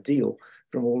bad deal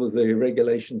from all of the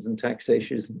regulations and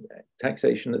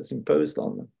taxation that's imposed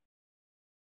on them.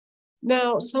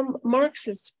 Now, some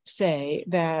Marxists say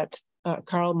that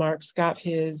Karl Marx got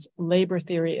his labor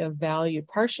theory of value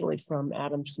partially from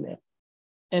Adam Smith.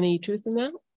 Any truth in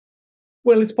that?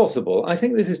 Well, it's possible. I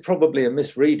think this is probably a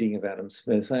misreading of Adam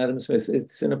Smith. Adam Smith,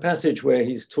 it's in a passage where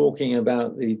he's talking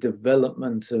about the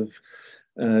development of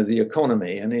the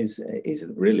economy, and he's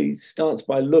really starts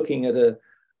by looking at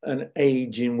an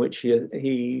age in which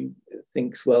he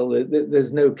thinks, well,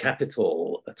 there's no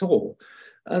capital at all.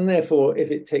 And therefore, if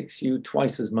it takes you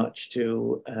twice as much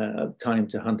time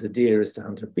to hunt a deer as to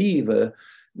hunt a beaver,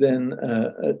 then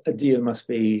a deer must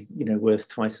be worth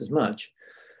twice as much.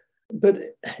 But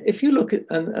if you look at,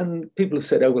 and people have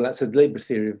said, oh, well, that's a labor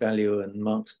theory of value, and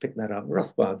Marx picked that up.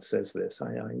 Rothbard says this.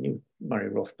 I knew Murray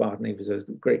Rothbard, and he was a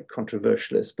great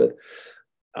controversialist, but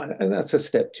that's a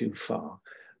step too far.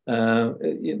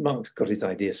 Marx got his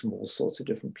ideas from all sorts of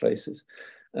different places.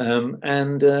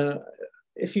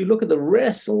 If you look at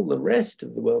all the rest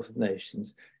of the Wealth of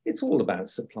Nations, it's all about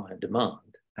supply and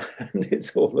demand. And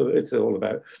it's all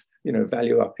about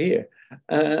value up here.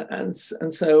 And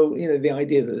so, the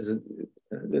idea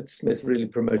that Smith really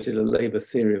promoted a labor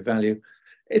theory of value,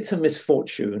 it's a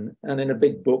misfortune. And in a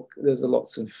big book, there's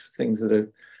lots of things that are,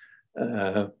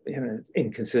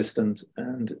 inconsistent.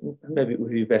 And maybe it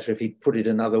would be better if he put it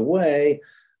another way.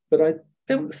 But I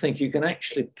don't think you can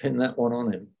actually pin that one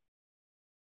on him.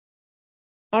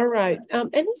 All right.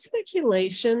 Any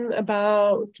speculation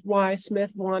about why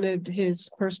Smith wanted his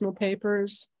personal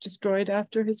papers destroyed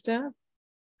after his death?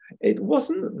 It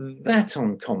wasn't that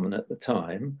uncommon at the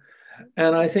time.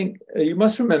 And I think you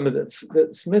must remember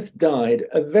that Smith died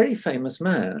a very famous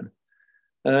man.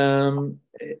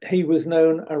 He was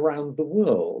known around the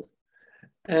world.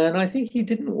 And I think he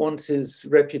didn't want his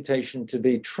reputation to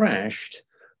be trashed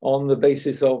on the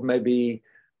basis of maybe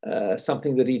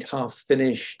something that he'd half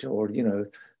finished, or,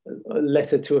 a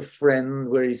letter to a friend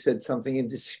where he said something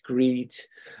indiscreet,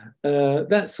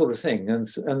 that sort of thing.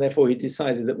 And therefore he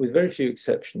decided that, with very few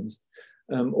exceptions,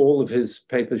 all of his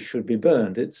papers should be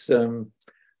burned. It's a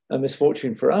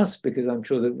misfortune for us, because I'm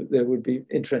sure that there would be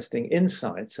interesting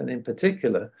insights. And in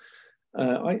particular,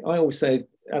 I always say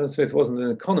Adam Smith wasn't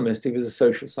an economist; he was a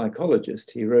social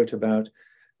psychologist. He wrote about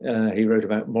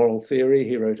moral theory,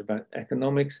 he wrote about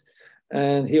economics,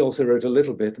 and he also wrote a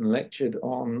little bit and lectured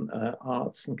on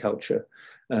arts and culture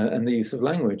and the use of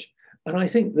language. And I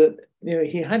think that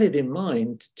he had it in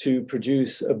mind to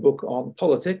produce a book on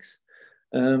politics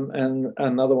and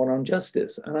another one on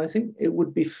justice. And I think it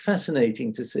would be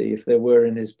fascinating to see if there were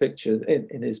in his pictures,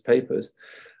 in his papers,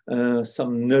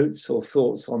 some notes or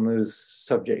thoughts on those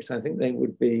subjects. I think they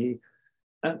would be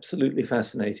absolutely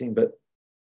fascinating, but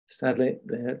sadly,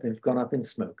 they've gone up in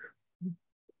smoke.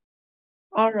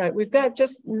 All right, we've got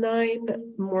just 9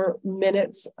 more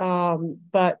minutes,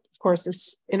 but of course,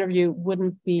 this interview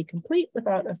wouldn't be complete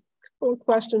without a couple of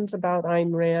questions about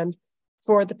Ayn Rand.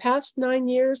 For the past 9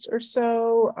 years or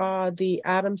so, the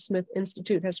Adam Smith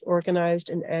Institute has organized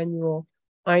an annual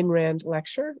Ayn Rand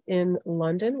lecture in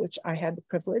London, which I had the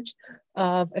privilege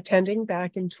of attending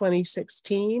back in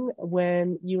 2016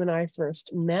 when you and I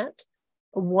first met.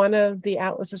 One of the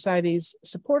Atlas Society's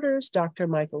supporters, Dr.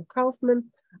 Michael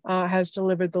Kaufman, has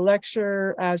delivered the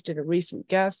lecture, as did a recent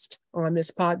guest on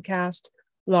this podcast,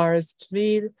 Lars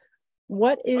Tved.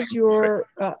 What is your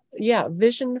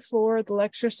vision for the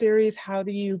lecture series? How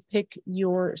do you pick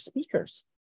your speakers?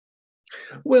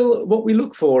 Well, what we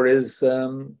look for is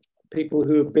people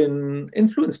who have been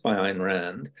influenced by Ayn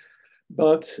Rand,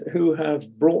 but who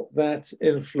have brought that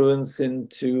influence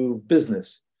into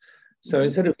business. So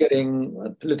instead of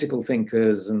getting political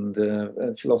thinkers and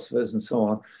philosophers and so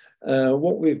on,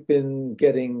 what we've been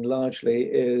getting largely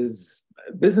is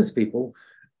business people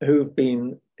who've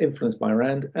been influenced by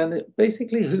Rand, and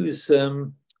basically whose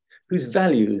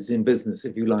values in business,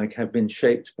 if you like, have been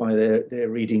shaped by their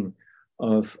reading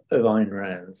of Ayn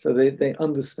Rand. So they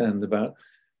understand about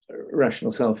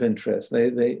rational self-interest.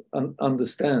 They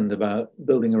understand about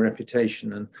building a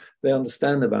reputation, and they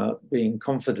understand about being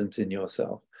confident in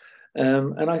yourself.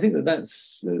 And I think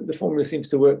that's the formula seems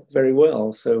to work very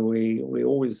well. So we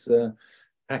always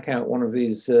pack out one of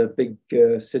these big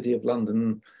City of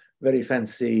London, very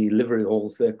fancy livery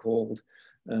halls, they're called,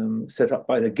 set up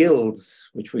by the guilds,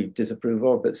 which we disapprove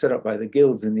of, but set up by the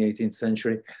guilds in the 18th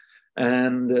century.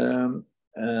 And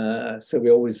so we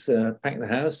always pack the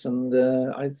house, and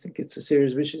I think it's a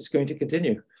series which is going to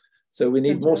continue. So we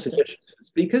need more suggestions for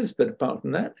speakers, but apart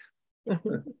from that...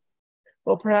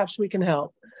 Well, perhaps we can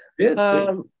help. Yes.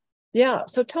 Yeah.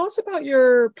 So tell us about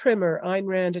your primer, Ayn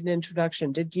Rand, an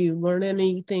introduction. Did you learn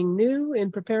anything new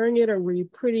in preparing it, or were you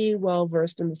pretty well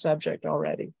versed in the subject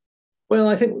already? Well,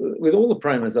 I think with all the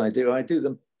primers I do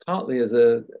them partly as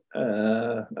a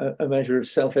measure of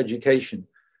self-education,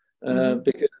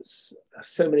 because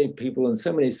so many people and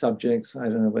so many subjects, I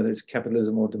don't know whether it's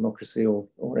capitalism or democracy or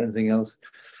anything else,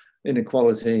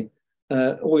 inequality,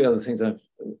 all the other things I've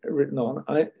written on,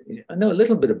 I know a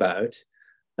little bit about,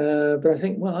 but I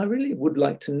think, well, I really would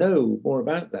like to know more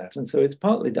about that. And so it's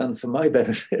partly done for my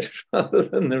benefit rather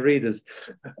than the readers.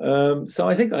 So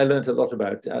I think I learned a lot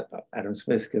about Adam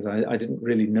Smith, because I didn't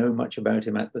really know much about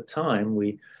him at the time.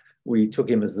 We took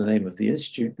him as the name of the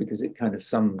institute because it kind of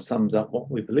sums up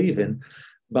what we believe in.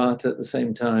 But at the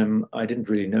same time, I didn't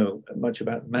really know much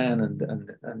about man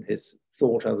and his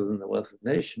thought other than the Wealth of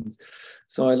Nations.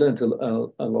 So I learned a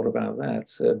lot about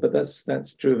that. But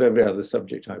that's true of every other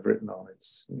subject I've written on.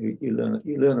 You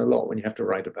learn a lot when you have to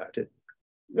write about it.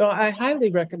 Well, I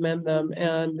highly recommend them,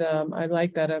 and I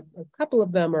like that a couple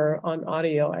of them are on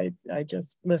audio. I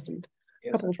just listened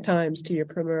a couple of times to your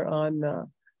primer on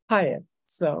Hyatt,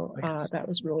 so that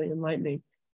was really enlightening.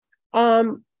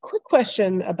 Quick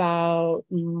question about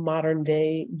modern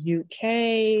day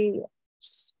UK.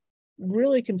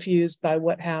 Really confused by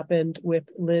what happened with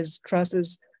Liz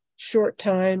Truss's short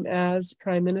time as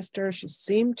Prime Minister. She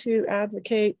seemed to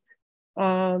advocate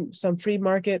some free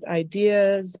market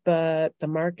ideas, but the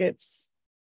markets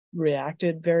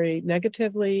reacted very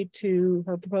negatively to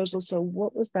her proposal. So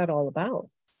what was that all about?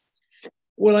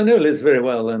 Well, I know Liz very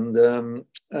well, and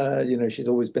she's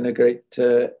always been a great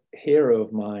hero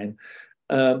of mine.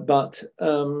 But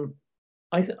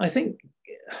I think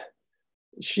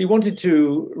she wanted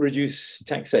to reduce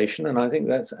taxation, and I think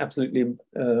that's absolutely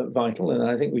vital, and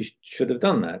I think we should have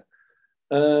done that.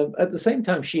 At the same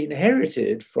time, she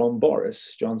inherited from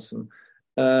Boris Johnson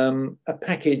a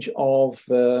package of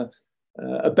a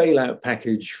bailout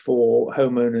package for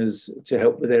homeowners to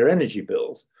help with their energy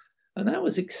bills. And that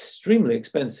was extremely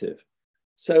expensive.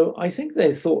 So I think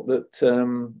they thought that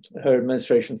her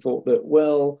administration thought that,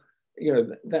 well,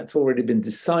 that's already been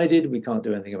decided. We can't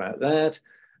do anything about that.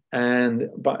 And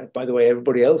by the way,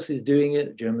 everybody else is doing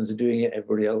it. Germans are doing it.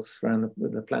 Everybody else around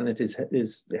the planet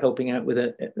is helping out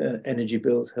with energy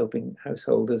bills, helping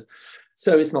householders.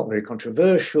 So it's not very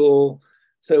controversial.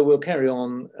 So we'll carry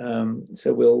on.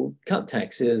 So we'll cut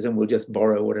taxes and we'll just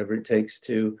borrow whatever it takes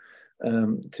to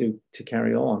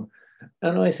carry on.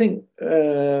 And I think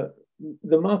the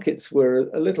markets were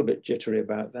a little bit jittery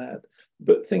about that,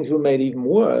 but things were made even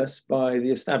worse by the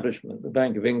establishment. The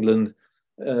Bank of England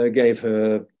gave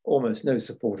her almost no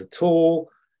support at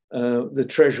all. The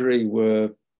Treasury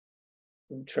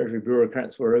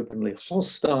bureaucrats were openly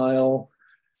hostile.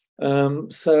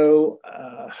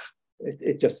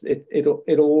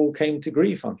 It all came to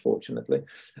grief, unfortunately,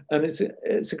 and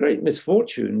it's a great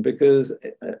misfortune because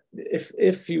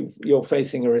if you're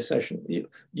facing a recession,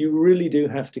 you really do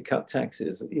have to cut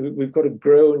taxes. We've got to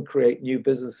grow and create new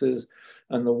businesses,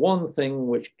 and the one thing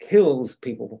which kills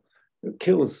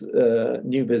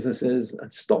new businesses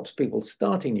and stops people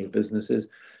starting new businesses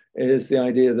is the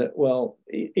idea that, well,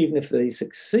 even if they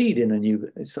succeed in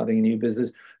starting a new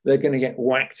business, they're going to get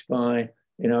whacked by,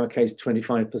 in our case,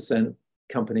 25%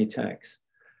 company tax,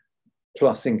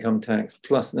 plus income tax,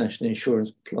 plus national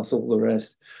insurance, plus all the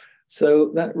rest.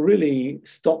 So that really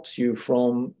stops you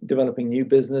from developing new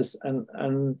business, and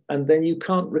then you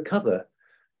can't recover.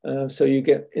 So you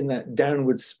get in that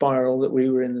downward spiral that we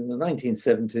were in the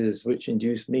 1970s, which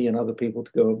induced me and other people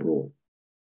to go abroad.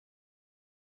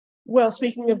 Well,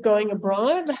 speaking of going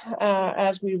abroad,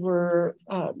 as we were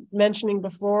mentioning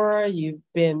before, you've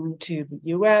been to the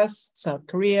US, South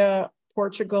Korea,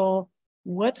 Portugal.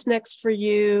 What's next for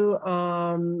you?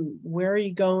 Where are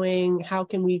you going? How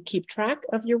can we keep track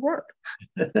of your work?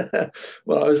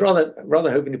 Well, I was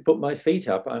rather hoping to put my feet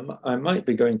up. I might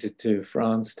be going to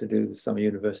France to do the summer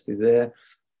university there.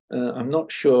 I'm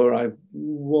not sure. I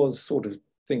was sort of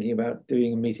thinking about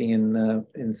doing a meeting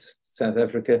in South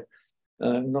Africa.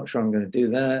 I'm not sure I'm going to do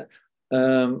that.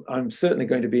 I'm certainly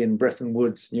going to be in Bretton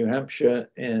Woods, New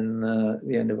Hampshire in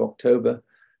the end of October.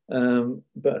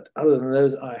 But other than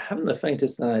those, I haven't the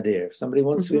faintest idea. If somebody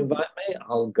wants to invite me,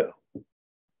 I'll go.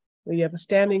 We have a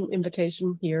standing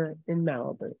invitation here in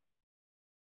Malibu.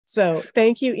 So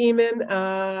thank you,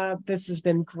 Eamonn. This has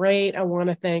been great. I want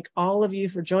to thank all of you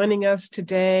for joining us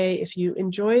today. If you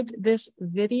enjoyed this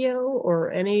video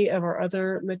or any of our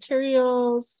other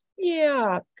materials,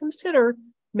 consider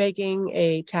making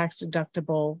a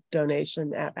tax-deductible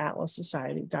donation at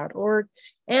atlassociety.org.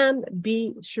 And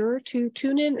be sure to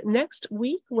tune in next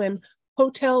week when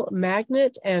hotel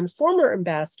magnate and former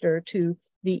ambassador to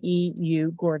the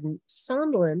EU, Gordon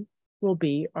Sondland, will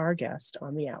be our guest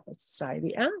on the Atlas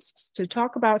Society Asks to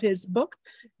talk about his book,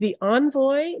 The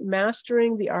Envoy,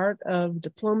 Mastering the Art of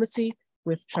Diplomacy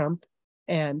with Trump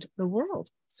and the World.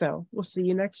 So we'll see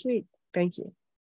you next week. Thank you.